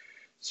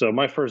 So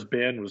my first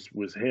band was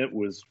with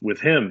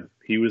him.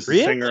 He was the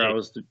Really?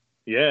 singer.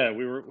 Yeah,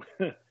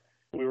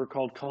 we were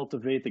called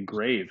Cultivate the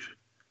Grave,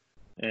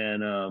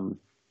 and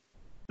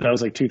that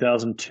was like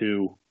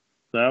 2002.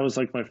 That was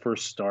like my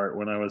first start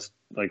when I was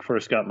like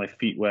first got my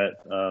feet wet.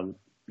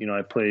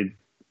 I played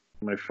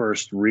my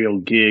first real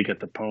gig at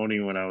the Pony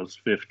when I was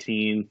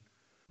 15,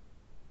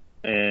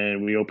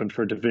 and we opened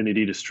for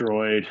Divinity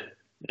Destroyed,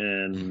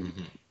 and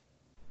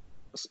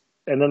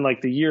then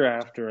like the year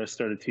after, I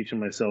started teaching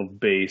myself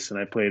bass, and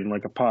I played in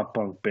like a pop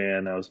punk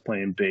band. I was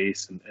playing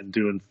bass and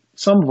doing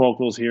some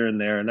vocals here and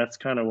there, and that's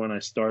kind of when I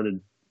started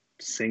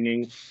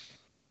singing.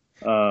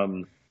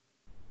 And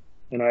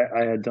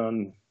I had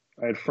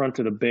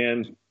fronted a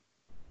band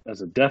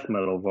as a death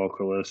metal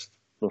vocalist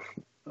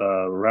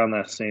around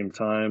that same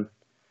time.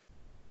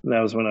 And that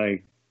was when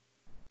I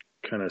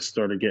kind of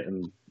started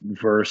getting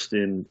versed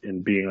in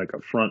being like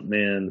a front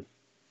man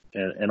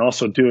and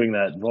also doing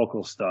that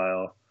vocal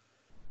style.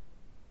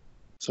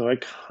 So I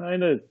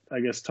kind of, I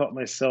guess, taught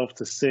myself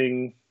to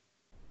sing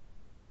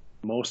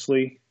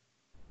mostly.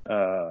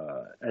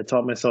 I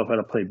taught myself how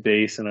to play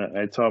bass, and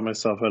I taught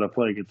myself how to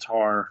play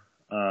guitar.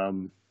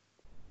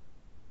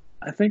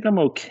 I think I'm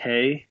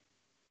okay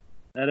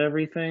at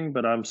everything,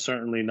 but I'm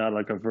certainly not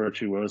like a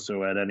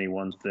virtuoso at any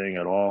one thing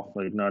at all.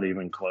 Like, not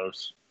even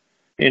close.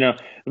 You know,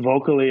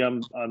 vocally,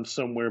 I'm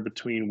somewhere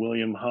between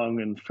William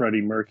Hung and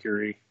Freddie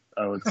Mercury,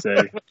 I would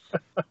say.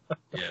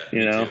 Yeah,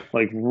 you know, too.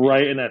 Like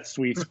right in that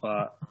sweet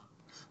spot.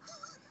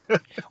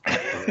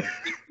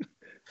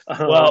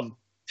 Well,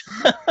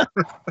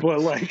 but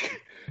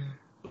like,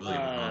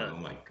 oh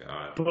my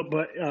god!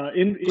 But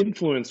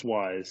influence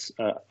wise,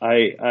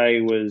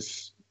 I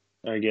was,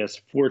 I guess,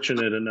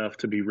 fortunate enough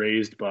to be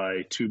raised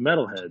by two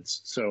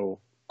metalheads. So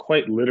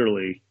quite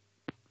literally,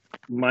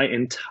 my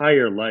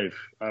entire life,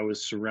 I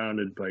was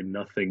surrounded by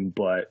nothing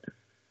but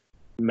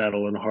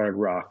metal and hard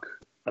rock.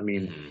 I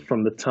mean,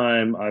 from the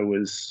time I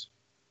was,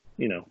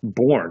 you know,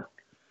 born,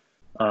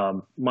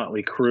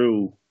 Motley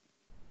Crue,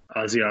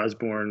 Ozzy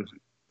Osbourne,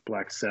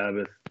 Black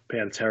Sabbath,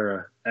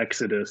 Pantera,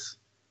 Exodus,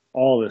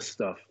 all this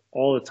stuff,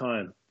 all the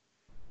time.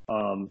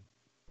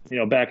 You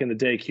know, back in the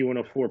day,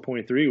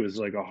 Q104.3 was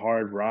like a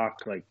hard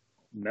rock, like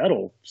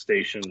metal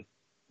station,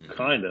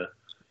 kind of.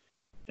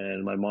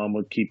 And my mom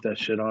would keep that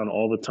shit on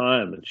all the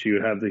time. And she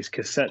would have these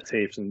cassette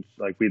tapes, and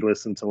like we'd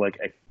listen to like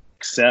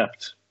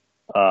Accept,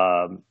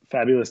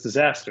 Fabulous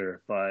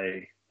Disaster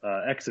by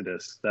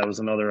Exodus. That was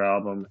another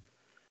album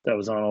that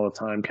was on all the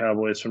time.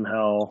 Cowboys from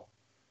Hell.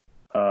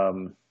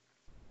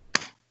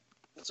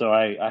 So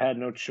I had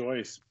no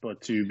choice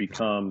but to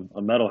become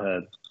a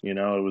metalhead. You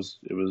know, it was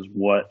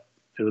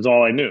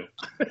all I knew.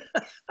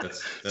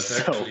 That's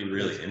actually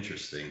really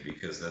interesting,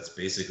 because that's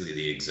basically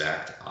the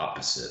exact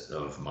opposite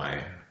of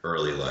my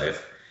early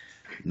life.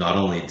 Not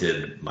only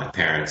did my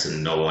parents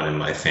and no one in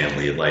my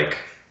family like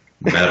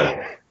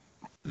metal,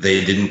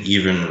 they didn't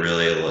even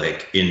really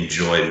like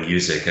enjoy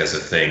music as a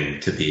thing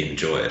to be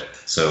enjoyed.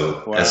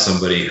 So Wow. As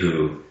somebody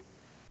who,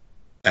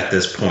 at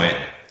this point,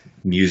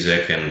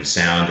 music and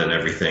sound and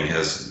everything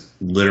has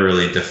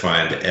literally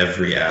defined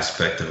every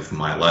aspect of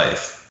my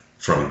life,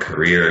 from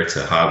career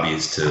to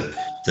hobbies to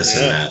this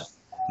and that.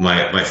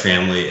 My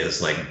family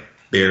is like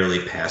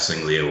barely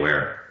passingly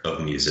aware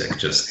of music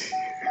just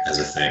as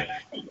a thing.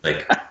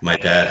 Like, my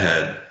dad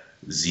had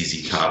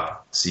ZZ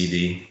Top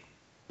CD.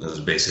 That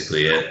was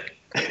basically it.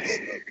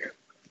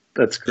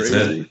 That's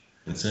crazy.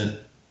 That's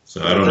it.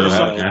 So I don't know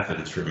how it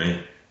happened for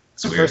me.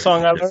 It's weird. First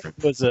song I learned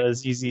was a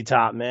ZZ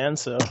Top, man.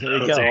 So there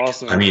you go.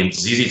 Awesome. I mean,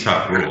 ZZ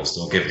Top rules.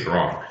 Don't get me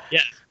wrong.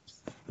 Yeah.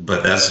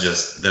 But that's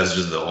just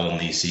the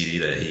only CD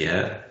that he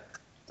had.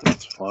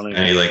 That's funny.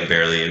 And he like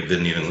barely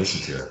didn't even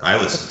listen to it. I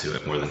listened to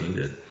it more than he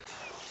did.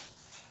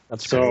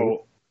 That's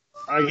so.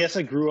 I guess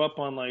I grew up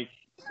on like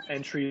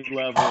entry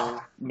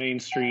level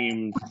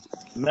mainstream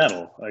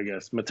metal. I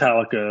guess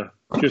Metallica,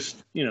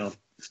 just, you know,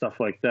 stuff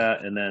like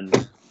that. And then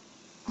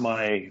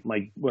my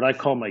what I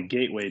call my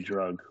gateway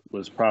drug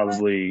was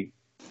probably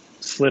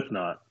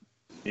Slipknot.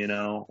 You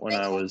know, when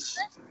I was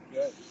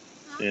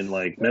in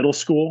like middle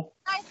school.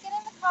 Guys, get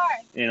in the car.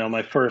 You know,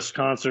 my first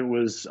concert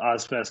was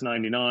Ozfest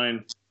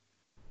 '99.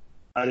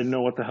 I didn't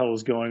know what the hell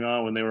was going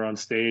on when they were on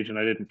stage, and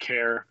I didn't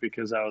care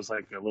because I was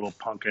like a little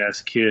punk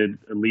ass kid,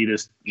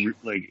 elitist,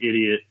 like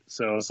idiot.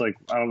 So I was like,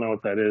 I don't know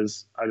what that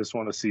is. I just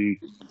want to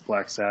see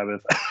Black Sabbath.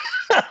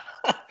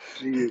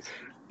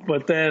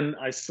 But then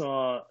I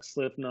saw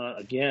Slipknot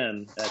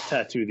again at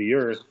Tattoo the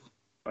Earth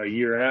a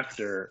year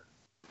after,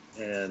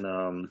 and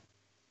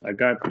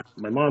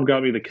my mom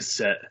got me the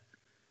cassette,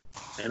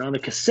 and on the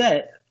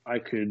cassette I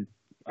could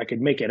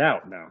make it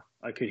out now.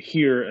 I could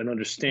hear and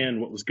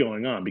understand what was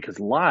going on, because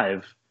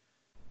live,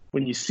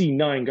 when you see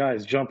 9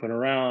 guys jumping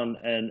around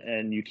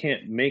and you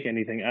can't make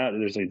anything out,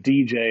 there's a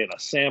DJ and a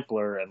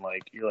sampler, and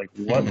like you're like,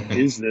 what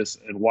is this?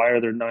 And why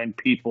are there 9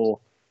 people?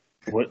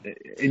 What?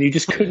 And you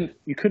just couldn't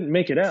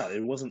make it out.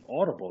 It wasn't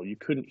audible. You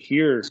couldn't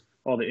hear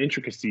all the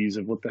intricacies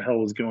of what the hell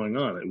was going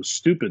on. It was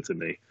stupid to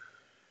me.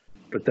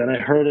 But then I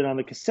heard it on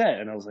the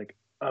cassette, and I was like,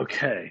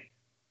 okay,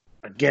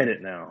 I get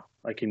it now.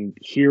 I can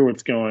hear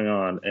what's going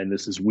on, and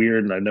this is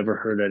weird, and I've never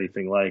heard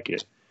anything like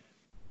it.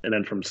 And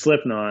then from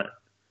Slipknot,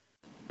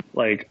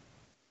 like,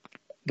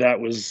 that's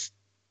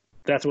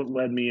what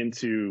led me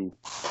into,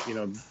 you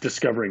know,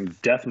 discovering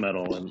death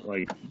metal and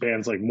like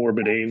bands like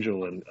Morbid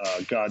Angel and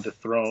God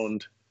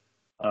Dethroned.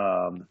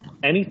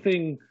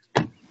 Anything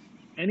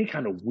any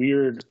kind of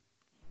weird,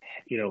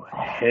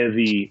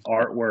 heavy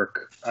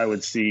artwork I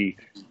would see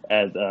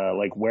at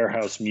like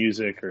Warehouse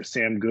Music or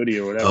Sam Goody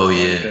or whatever it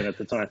might have been at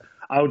the time.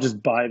 I would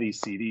just buy these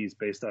CDs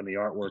based on the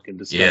artwork and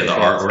discover. Yeah, the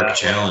artwork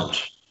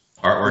challenge.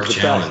 Artwork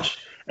challenge.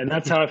 And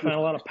that's how I found a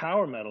lot of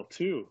power metal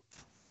too.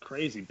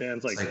 Crazy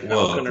bands like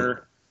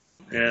Falconer.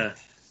 Yeah.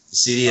 The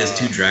CD has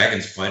two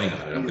dragons fighting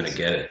on it. I'm gonna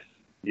get it.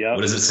 Yeah.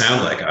 What does it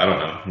sound like? I don't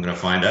know. I'm gonna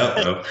find out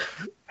though.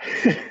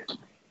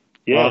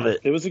 Yeah,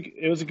 it was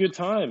a good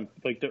time.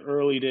 Like the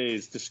early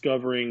days,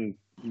 discovering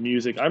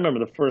music. I remember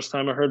the first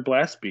time I heard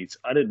blast beats.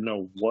 I didn't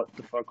know what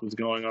the fuck was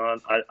going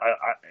on.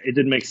 It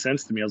didn't make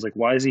sense to me. I was like,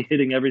 why is he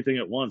hitting everything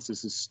at once?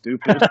 This is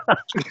stupid.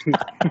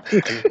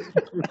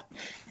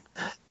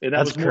 And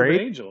that was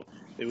Morbid Angel.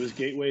 It was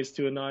Gateways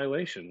to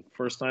Annihilation.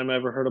 First time I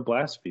ever heard a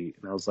blast beat.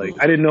 And I was like,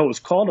 I didn't know it was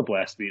called a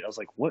blast beat. I was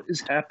like, what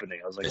is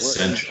happening? I was like,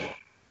 Essential.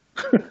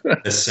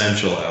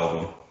 Essential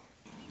album.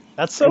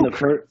 That's so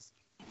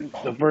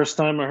the first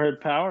time I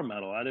heard power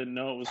metal, I didn't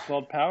know it was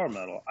called power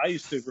metal. I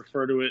used to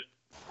refer to it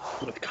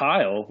with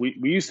Kyle. We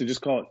used to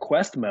just call it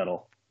quest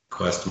metal.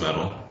 Quest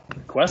metal.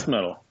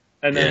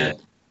 And then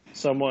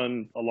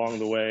someone along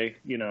the way,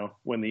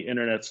 when the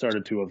internet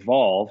started to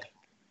evolve,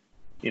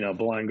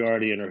 Blind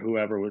Guardian or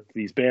whoever, with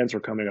these bands were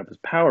coming up as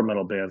power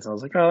metal bands. And I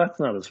was like, oh, that's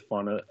not as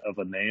fun of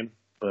a name,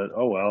 but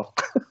oh well.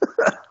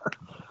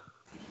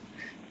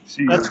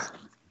 You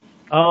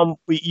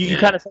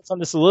kind of touched on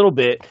this a little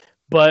bit,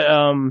 but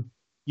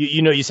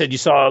you said you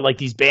saw like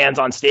these bands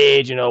on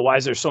stage. Why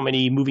is there so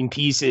many moving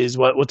pieces?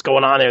 What's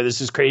going on there? This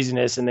is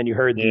craziness. And then you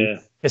heard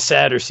the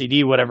cassette or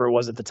CD, whatever it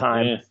was at the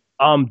time.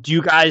 Yeah. Do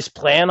you guys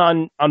plan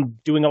on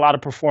doing a lot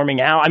of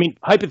performing out? I mean,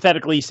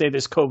 hypothetically, say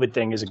this COVID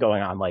thing isn't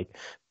going on, like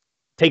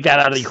take that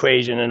out of the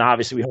equation, and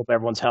obviously we hope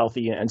everyone's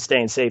healthy and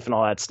staying safe and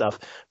all that stuff.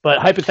 But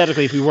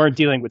hypothetically, if we weren't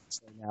dealing with this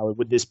thing now,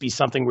 would this be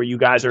something where you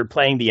guys are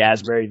playing the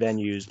Asbury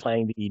venues,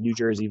 playing the New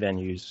Jersey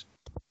venues?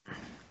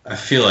 I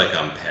feel like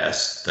I'm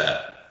past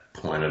that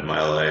point of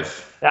my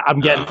life. I'm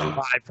getting a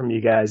vibe from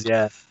you guys,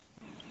 yeah.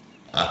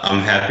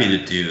 I'm happy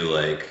to do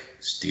like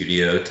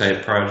studio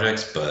type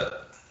projects,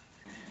 but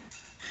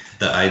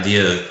the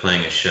idea of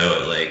playing a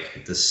show at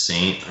like the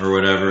Saint or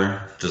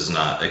whatever does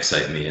not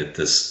excite me at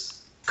this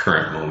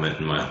current moment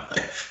in my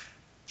life.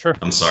 Sure.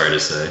 I'm sorry to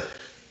say.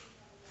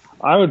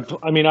 I would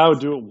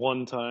do it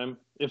one time.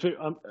 If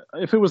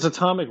it was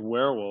Atomic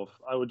Werewolf,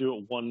 I would do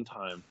it one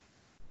time.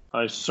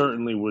 I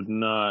certainly would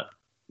not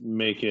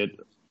make it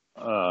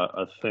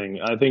a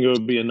thing. I think it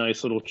would be a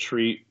nice little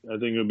treat. I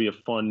think it would be a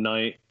fun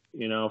night,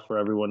 for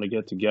everyone to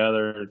get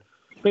together.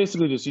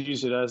 Basically just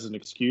use it as an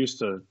excuse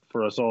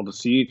for us all to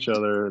see each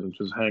other and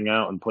just hang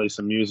out and play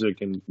some music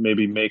and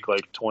maybe make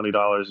like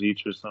 $20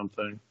 each or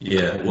something.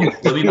 Yeah, well,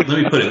 let me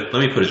put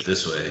it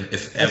this way: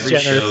 if every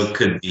show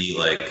could be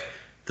like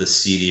the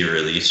CD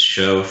release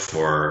show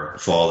for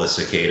Fall of the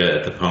Cicada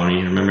at the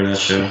Pony, remember that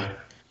show?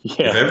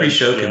 Yeah. If every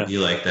show could be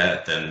like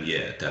that, then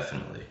yeah,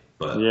 definitely.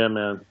 But yeah,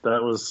 man,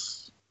 that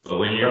was. But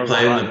when you're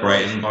playing the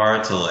Brighton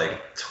bar to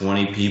like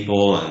 20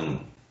 people and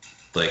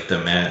like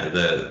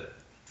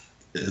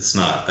that's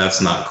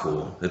not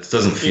cool. It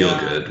doesn't feel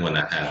good when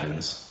that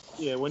happens.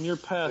 Yeah, when you're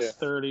past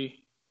 30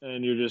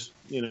 and you're just,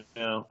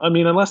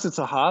 unless it's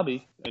a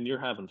hobby and you're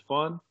having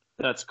fun,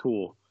 that's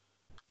cool.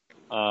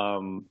 I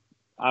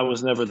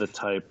was never the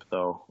type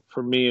though.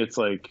 For me, it's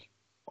like,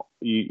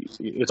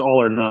 it's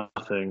all or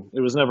nothing.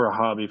 It was never a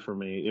hobby for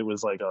me. It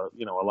was like a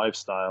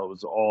lifestyle.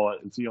 It's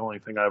the only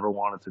thing I ever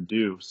wanted to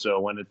do. So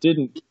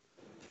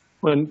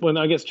when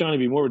I guess Johnny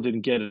B. Moore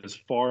didn't get as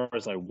far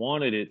as I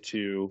wanted it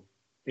to,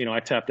 I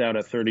tapped out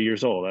at 30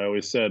 years old. I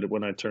always said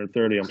when I turned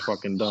 30, I'm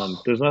fucking done.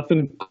 There's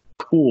nothing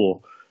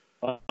cool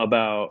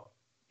about,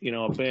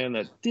 a band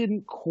that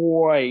didn't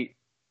quite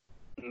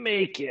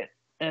make it.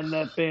 And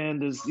that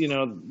band is,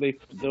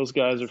 those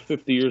guys are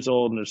 50 years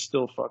old and they're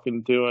still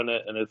fucking doing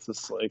it. And it's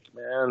just like,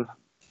 man,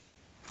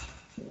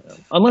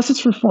 unless it's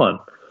for fun.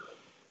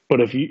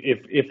 But if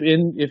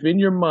in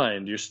your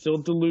mind you're still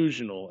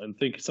delusional and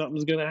think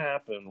something's gonna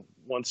happen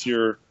once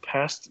you're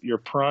past your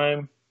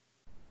prime,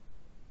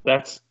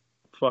 that's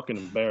fucking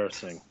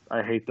embarrassing.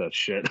 I hate that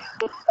shit.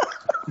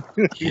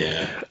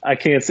 Yeah. I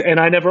can't say, and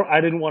I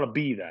didn't want to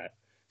be that.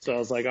 So I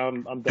was like,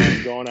 I'm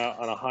done going out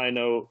on a high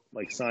note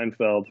like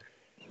Seinfeld.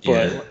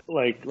 But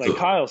like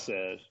Kyle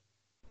said,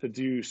 to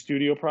do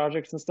studio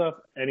projects and stuff,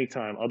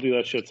 anytime. I'll do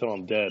that shit till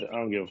I'm dead. I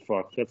don't give a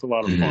fuck. That's a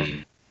lot of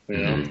fun.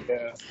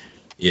 Yeah.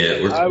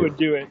 Yeah. I would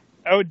do it.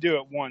 I would do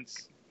it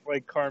once,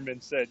 like Carmen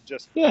said,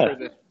 just for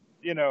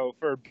the,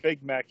 for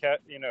Big Mac,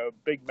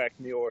 Big Mac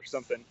meal or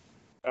something.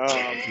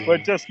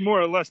 But just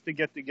more or less to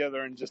get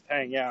together and just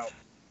hang out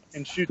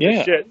and shoot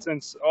the shit,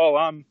 since all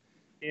I'm,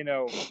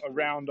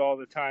 around all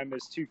the time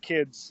is two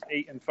kids,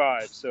 8 and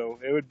 5. So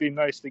it would be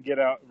nice to get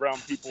out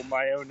around people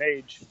my own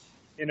age,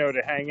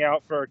 to hang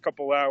out for a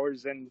couple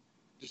hours and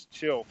just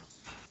chill.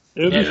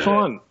 It would be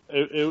fun.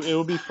 It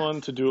would be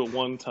fun to do it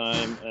one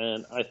time.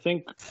 And I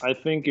think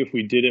if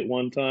we did it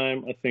one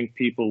time, I think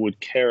people would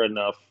care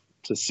enough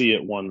to see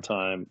it one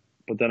time.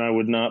 But then I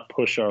would not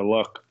push our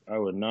luck. I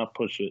would not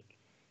push it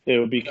It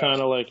would be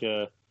kind of like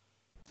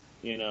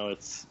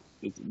it's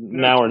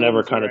now or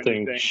never kind of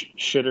thing.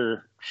 Shit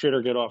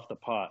or get off the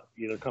pot.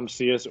 Either come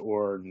see us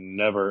or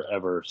never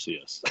ever see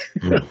us.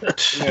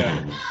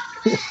 Yeah.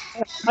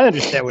 I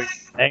understand what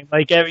you're saying.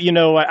 Like,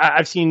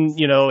 I've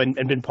seen,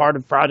 and been part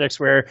of projects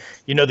where,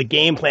 the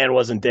game plan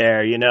wasn't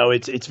there.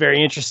 It's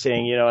very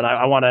interesting, and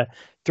I want to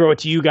throw it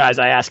to you guys.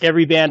 I ask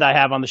every band I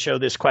have on the show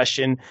this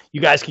question.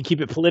 You guys can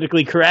keep it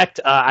politically correct.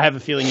 I have a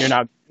feeling you're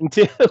not going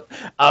to,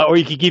 or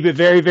you can keep it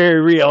very,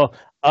 very real.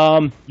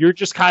 Your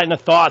just kind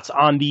of thoughts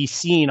on the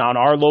scene, on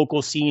our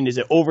local scene. Is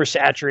it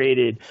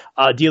oversaturated?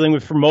 Dealing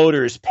with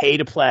promoters, pay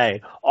to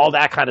play, all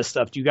that kind of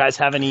stuff. Do you guys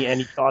have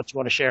any thoughts you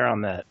want to share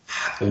on that?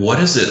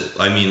 What is it?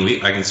 I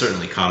mean, I can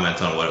certainly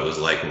comment on what it was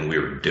like when we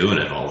were doing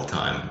it all the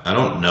time. I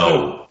don't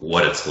know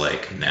what it's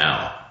like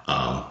now.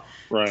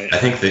 Right. I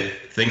think that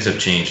things have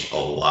changed a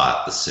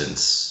lot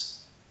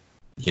since,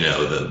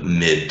 the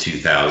mid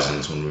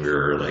 2000s when we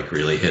were like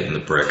really hitting the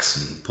bricks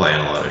and playing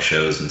a lot of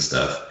shows and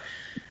stuff.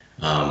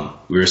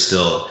 We were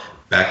still,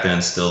 back then,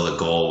 the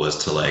goal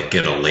was to like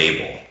get a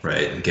label,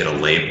 right? And get a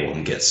label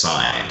and get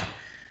signed.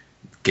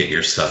 Get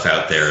your stuff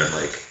out there in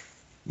like,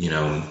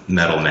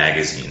 metal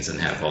magazines and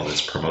have all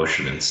this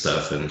promotion and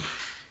stuff. And,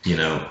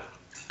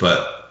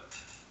 but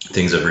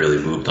things have really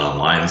moved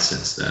online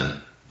since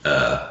then.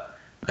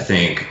 I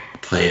think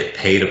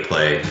pay to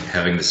play,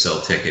 having to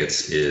sell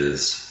tickets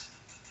is,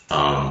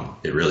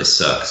 it really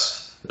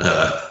sucks.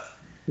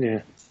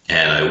 Yeah.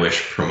 And I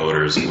wish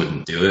promoters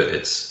wouldn't do it.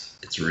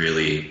 It's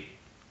really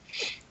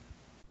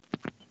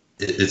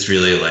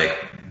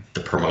like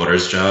the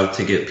promoter's job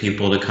to get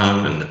people to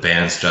come and the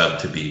band's job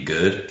to be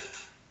good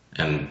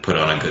and put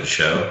on a good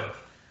show.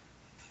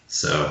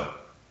 So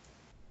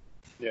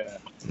yeah.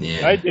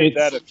 I did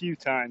that a few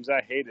times.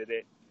 I hated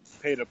it.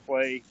 Pay to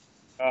play.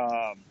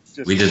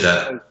 We did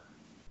that.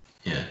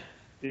 Yeah.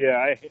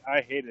 Yeah,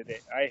 I hated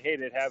it. I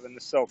hated having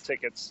to sell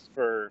tickets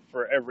for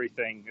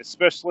everything,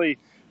 especially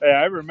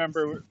I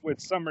remember with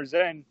Summer's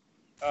End.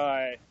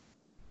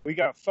 We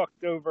got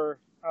fucked over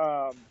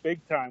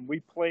big time. We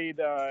played.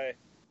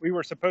 We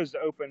were supposed to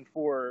open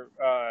for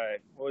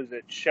what was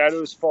it?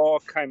 Shadows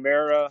Fall,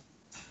 Chimera.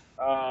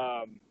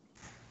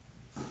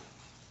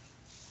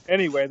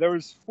 Anyway, there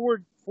was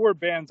four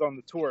bands on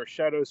the tour.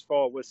 Shadows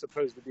Fall was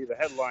supposed to be the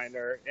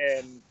headliner,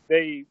 and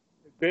they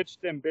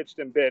bitched and bitched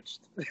and bitched,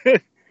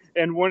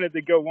 and wanted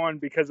to go on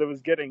because it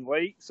was getting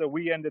late. So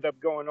we ended up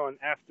going on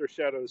after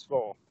Shadows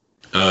Fall.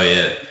 Oh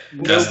yeah,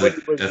 that's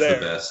the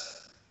best.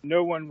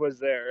 No one was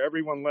there.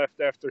 Everyone left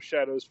after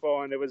Shadows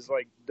Fall, and it was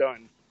like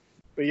done.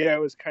 But yeah, it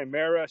was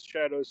Chimera,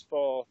 Shadows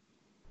Fall,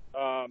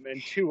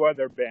 and two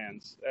other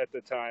bands at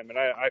the time. And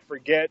I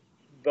forget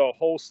the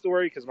whole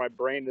story because my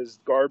brain is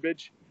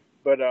garbage.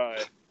 But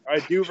I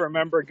do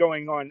remember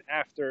going on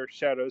after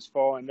Shadows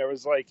Fall, and there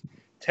was like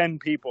 10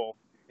 people,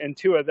 and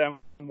two of them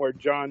were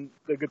John,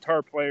 the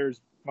guitar player's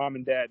mom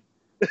and dad.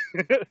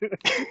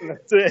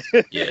 That's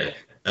it. Yeah,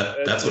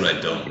 that's what I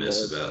don't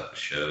miss about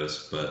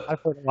shows. But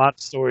I've heard a lot of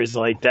stories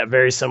like that,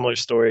 very similar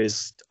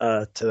stories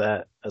to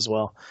that as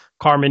well.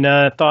 Carmen,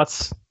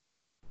 thoughts?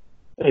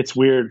 It's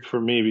weird for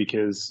me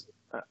because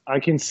I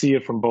can see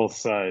it from both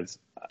sides.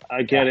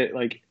 I get it.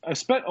 Like I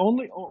spent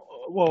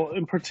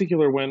in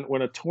particular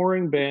when a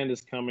touring band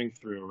is coming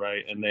through,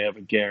 right, and they have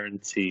a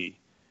guarantee,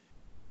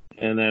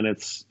 and then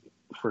it's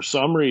for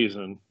some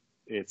reason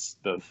it's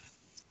the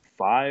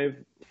 4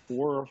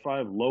 or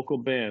 5 local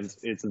bands.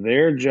 It's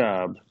their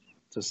job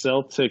to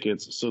sell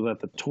tickets so that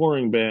the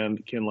touring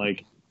band can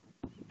like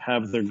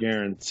have their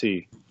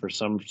guarantee for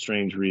some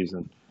strange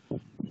reason.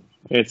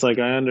 It's like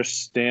I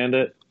understand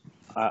it.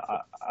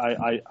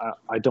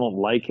 I don't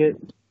like it.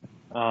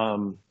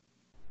 And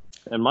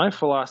my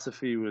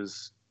philosophy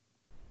was,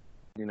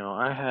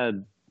 I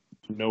had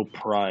no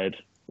pride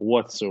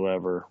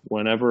whatsoever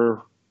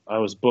whenever I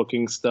was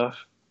booking stuff,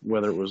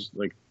 whether it was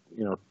like,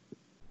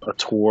 a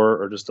tour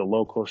or just a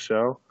local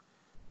show.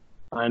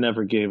 I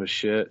never gave a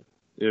shit.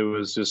 It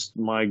was just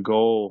my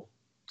goal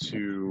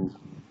to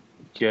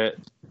get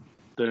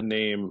the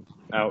name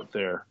out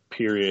there,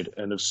 period,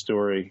 end of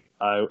story.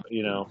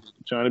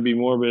 Trying to be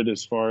morbid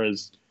as far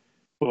as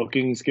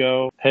bookings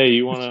go. Hey,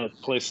 you want to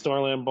play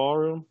Starland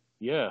Ballroom?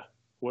 Yeah.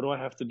 What do I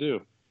have to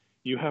do?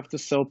 You have to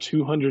sell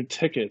 200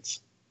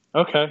 tickets.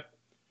 Okay.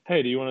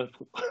 Hey, do you want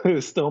to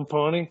play Stone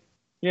Pony?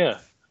 Yeah.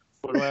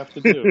 What do I have to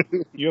do?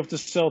 You have to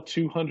sell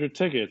 200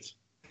 tickets.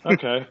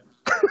 Okay.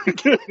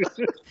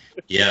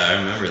 Yeah, I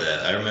remember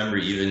that. I remember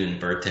even in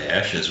Burnt to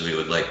Ashes, we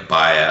would like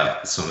buy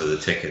out some of the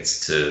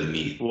tickets to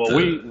meet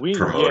the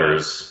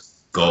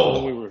promoters'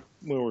 goal.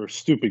 We were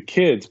stupid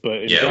kids,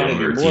 but when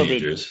we were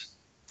teenagers.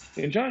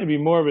 In Johnny B.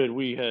 Morbid,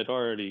 we had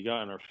already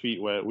gotten our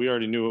feet wet. We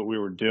already knew what we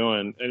were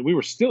doing, and we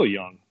were still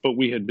young, but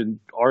we had been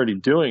already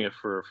doing it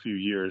for a few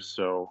years,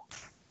 so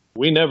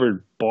we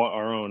never bought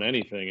our own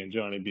anything in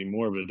Johnny B.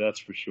 Morbid, that's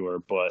for sure.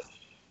 But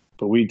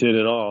we did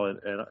it all,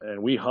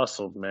 and we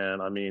hustled, man.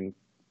 I mean,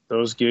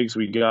 those gigs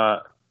we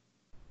got,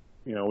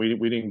 we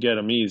didn't get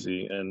them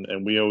easy,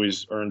 and we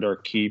always earned our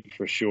keep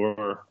for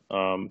sure.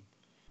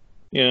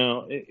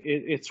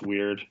 It's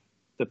weird.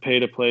 the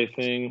pay-to-play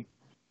thing.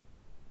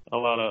 A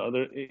lot of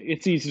other.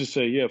 It's easy to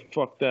say, yeah,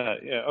 fuck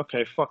that. Yeah,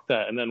 okay, fuck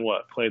that. And then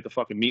what? Play at the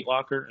fucking meat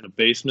locker in a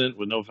basement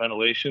with no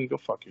ventilation? Go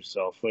fuck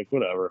yourself. Like,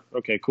 whatever.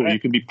 Okay, cool. Right.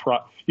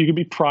 You can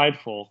be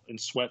prideful and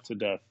sweat to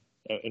death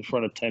in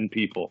front of 10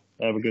 people.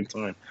 Have a good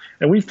time.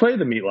 And we've played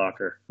the meat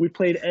locker. We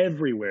played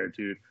everywhere,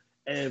 dude.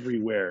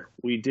 Everywhere.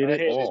 We did I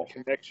it hated all.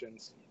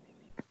 Connections.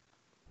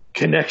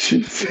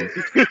 Connections.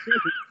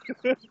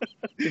 I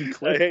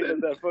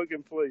hated that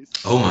fucking place.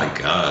 Oh my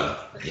god.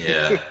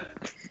 Yeah.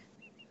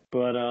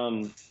 But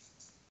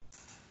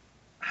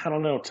I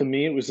don't know. To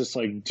me, it was just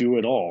like do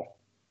it all.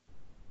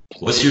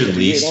 What's your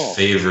least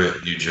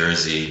favorite New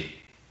Jersey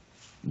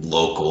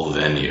local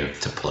venue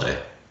to play?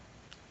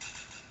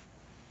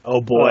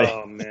 Oh boy.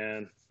 Oh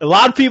man. A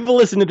lot of people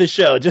listen to the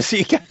show, just so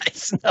you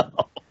guys know.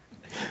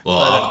 Well,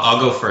 I'll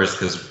go first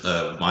because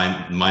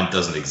mine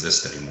doesn't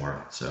exist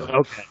anymore. So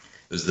Okay.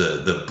 it was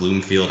the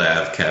Bloomfield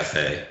Ave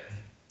Cafe.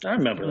 I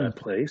remember that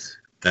place.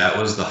 That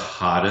was the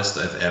hottest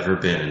I've ever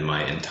been in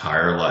my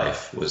entire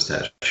life. Was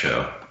that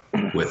show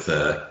with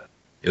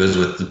it was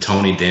with the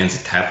Tony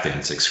Danza Tap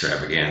Dance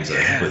Extravaganza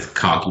with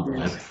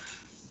Concubine.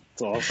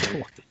 It's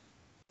awesome.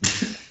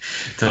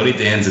 Tony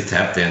Danza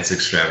Tap Dance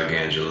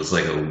Extravaganza was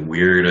like a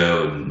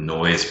weirdo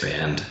noise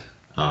band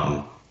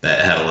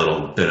that had a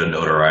little bit of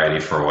notoriety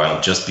for a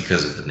while just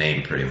because of the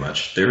name, pretty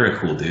much. They were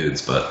cool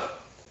dudes, but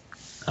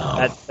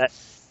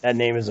that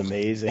name is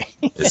amazing.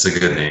 It's a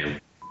good name.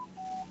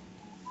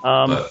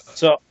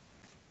 So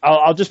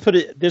I'll just put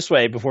it this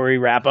way before we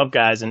wrap up,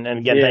 guys, and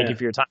again, thank you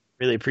for your time.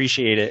 Really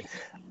appreciate it.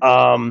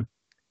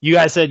 You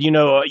guys said, you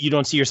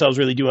don't see yourselves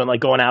really doing like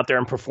going out there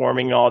and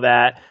performing and all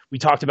that. We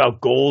talked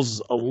about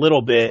goals a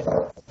little bit.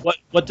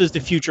 What does the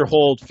future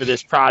hold for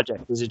this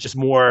project? Is it just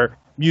more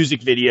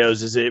music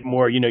videos? Is it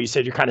more, you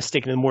said you're kind of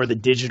sticking to more of the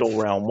digital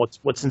realm.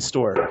 What's in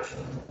store?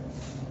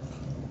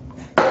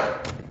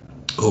 I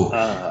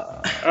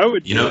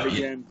would do it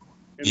again.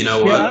 You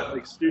know what?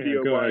 Like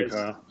studio wise.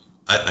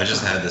 I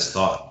just had this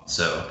thought.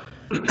 So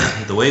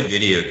the way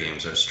video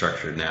games are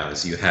structured now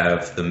is you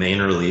have the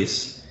main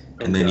release,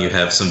 and then you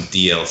have some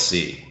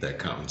DLC that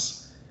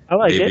comes. I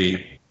like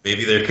it.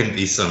 Maybe there can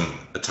be some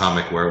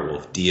Atomic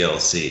Werewolf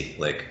DLC,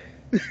 like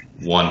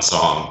one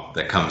song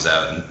that comes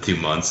out in 2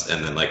 months,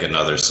 and then like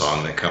another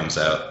song that comes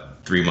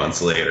out 3 months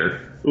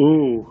later.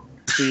 Ooh,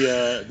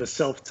 the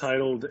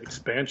self-titled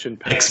expansion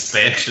pack.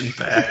 Expansion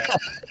pack.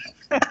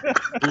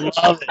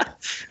 Love it.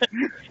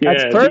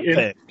 That's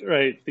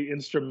perfect. The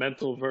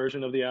instrumental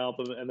version of the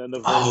album, and then the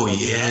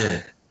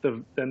version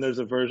then there's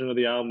a version of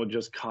the album with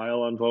just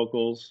Kyle on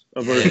vocals,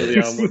 a version of the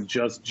album with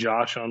just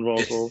Josh on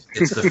vocals.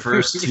 It's the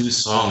first 2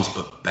 songs,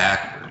 but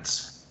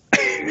backwards.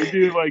 We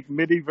do like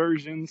MIDI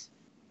versions.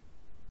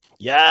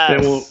 Yeah.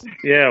 We'll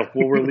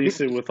release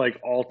it with like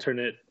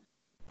alternate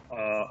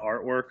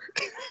artwork.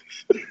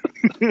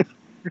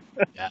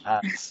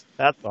 Yes,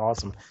 that's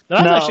awesome.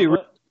 That's actually a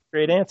really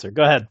great answer.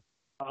 Go ahead.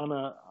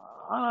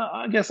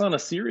 I guess on a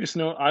serious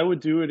note, I would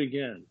do it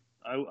again.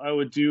 I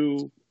would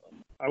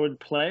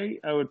play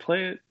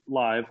it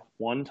live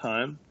one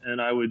time,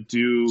 and I would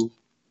do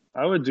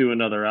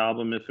another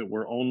album if it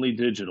were only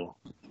digital,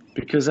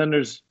 because then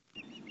there's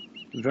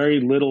very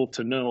little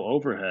to no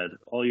overhead.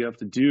 All you have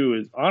to do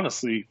is,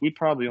 honestly, we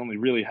probably only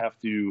really have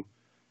to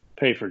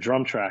pay for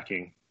drum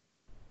tracking,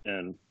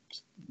 and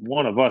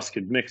one of us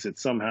could mix it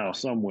somehow,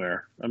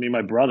 somewhere. I mean,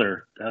 my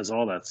brother has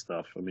all that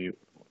stuff. I mean,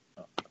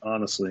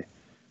 honestly,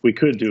 we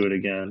could do it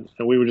again,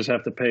 and we would just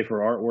have to pay for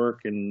artwork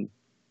and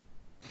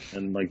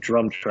like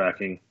drum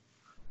tracking.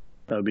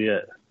 That would be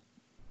it.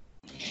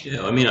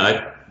 Yeah, I mean,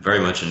 I very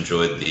much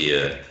enjoyed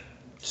the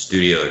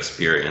studio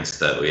experience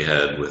that we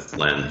had with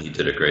Len. He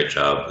did a great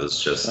job. It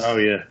was just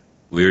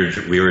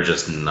we were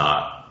just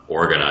not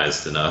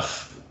organized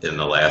enough in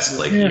the last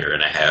year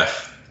and a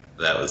half.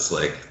 That was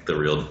like the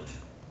real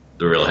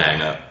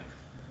hang up.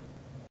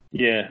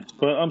 Yeah,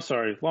 but I'm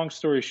sorry. Long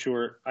story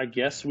short, I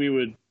guess we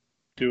would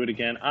do it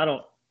again. I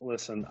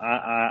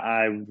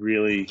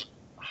really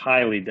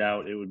highly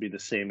doubt it would be the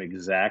same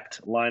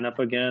exact lineup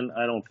again.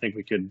 I don't think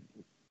we could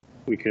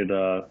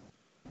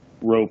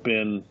rope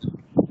in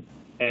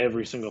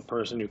every single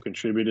person who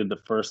contributed the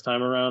first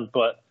time around,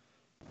 but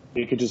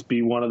it could just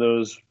be one of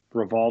those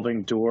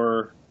revolving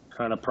door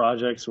kind of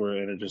projects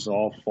where it just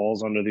all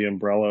falls under the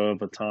umbrella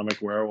of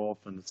Atomic Werewolf,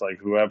 and it's like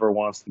whoever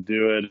wants to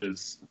do it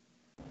is,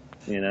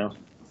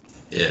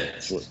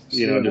 just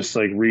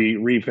like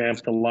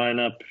revamp the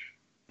lineup.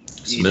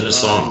 Submit a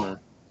song.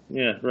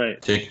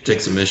 Right. Take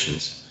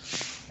submissions.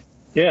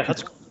 Yeah,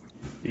 that's cool.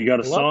 You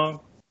got a song,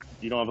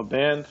 you don't have a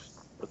band,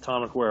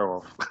 Atomic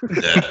Werewolf.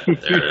 Yeah,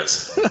 there it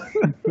is.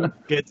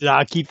 Good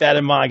job. Keep that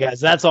in mind,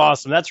 guys. That's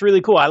awesome. That's really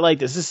cool. I like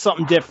this. This is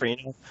something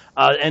different,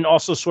 and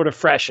also sort of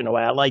fresh in a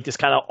way. I like this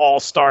kind of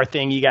all-star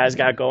thing you guys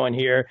got going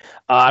here.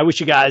 I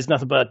wish you guys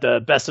nothing but the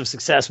best of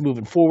success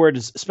moving forward,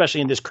 especially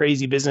in this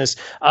crazy business.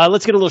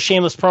 Let's get a little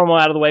shameless promo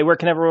out of the way. Where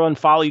can everyone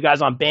follow you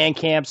guys on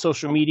Bandcamp,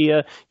 social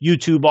media,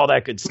 YouTube, all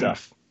that good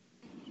stuff?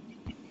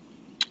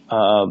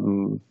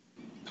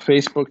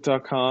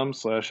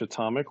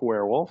 Facebook.com/Atomic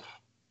Werewolf.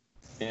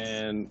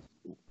 And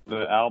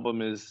The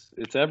album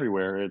it's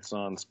everywhere. It's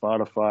on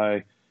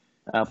Spotify,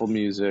 Apple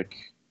Music,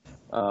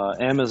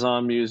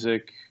 Amazon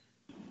Music,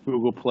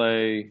 Google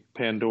Play,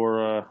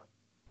 Pandora.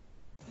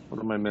 What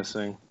am I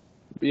missing?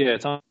 Yeah,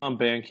 it's on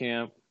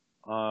Bandcamp.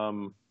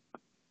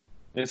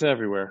 It's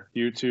everywhere.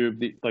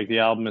 YouTube, the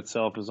album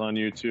itself is on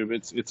YouTube.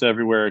 It's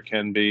everywhere it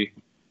can be.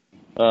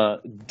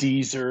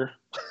 Deezer,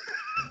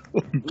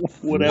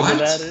 whatever What?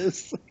 that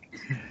is.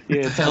 Yeah,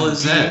 What the hell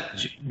is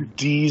that?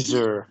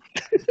 Deezer.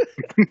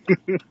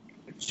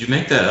 Did you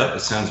make that up? It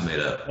sounds made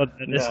up.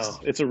 No,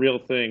 it's a real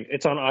thing.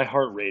 It's on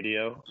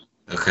iHeartRadio.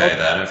 Okay,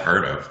 that I've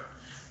heard of.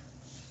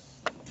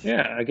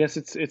 Yeah, I guess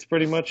it's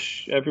pretty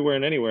much everywhere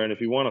and anywhere. And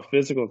if you want a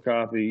physical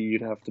copy,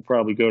 you'd have to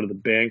probably go to the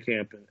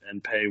Bandcamp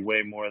and pay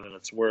way more than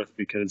it's worth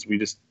because we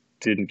just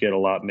didn't get a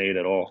lot made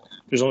at all.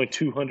 There's only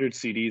 200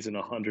 CDs and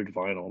 100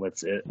 vinyl.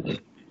 That's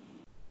it.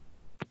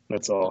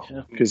 That's all.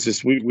 Because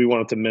just we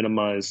wanted to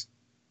minimize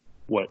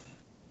what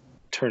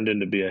turned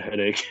into be a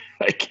headache,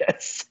 I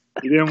guess.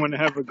 You didn't want to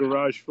have a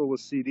garage full of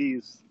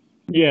CDs.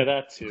 Yeah,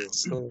 that too.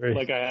 Story.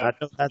 Like I have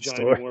know that giant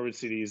story. Morbid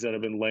CDs that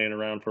have been laying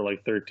around for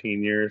like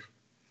 13 years.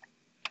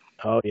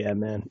 Oh yeah,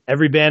 man.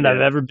 Every band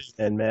I've ever been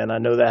in, man. I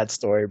know that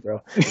story,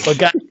 bro. But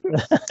guys,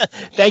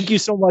 thank you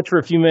so much for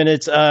a few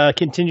minutes.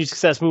 Continued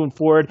success moving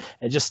forward,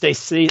 and just stay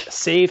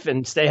safe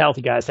and stay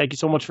healthy, guys. Thank you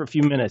so much for a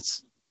few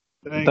minutes.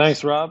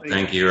 Thanks Rob.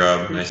 Thank you,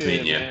 Rob. Nice Appreciate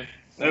meeting you. man.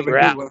 Have a We're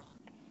good out. one.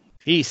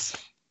 Peace.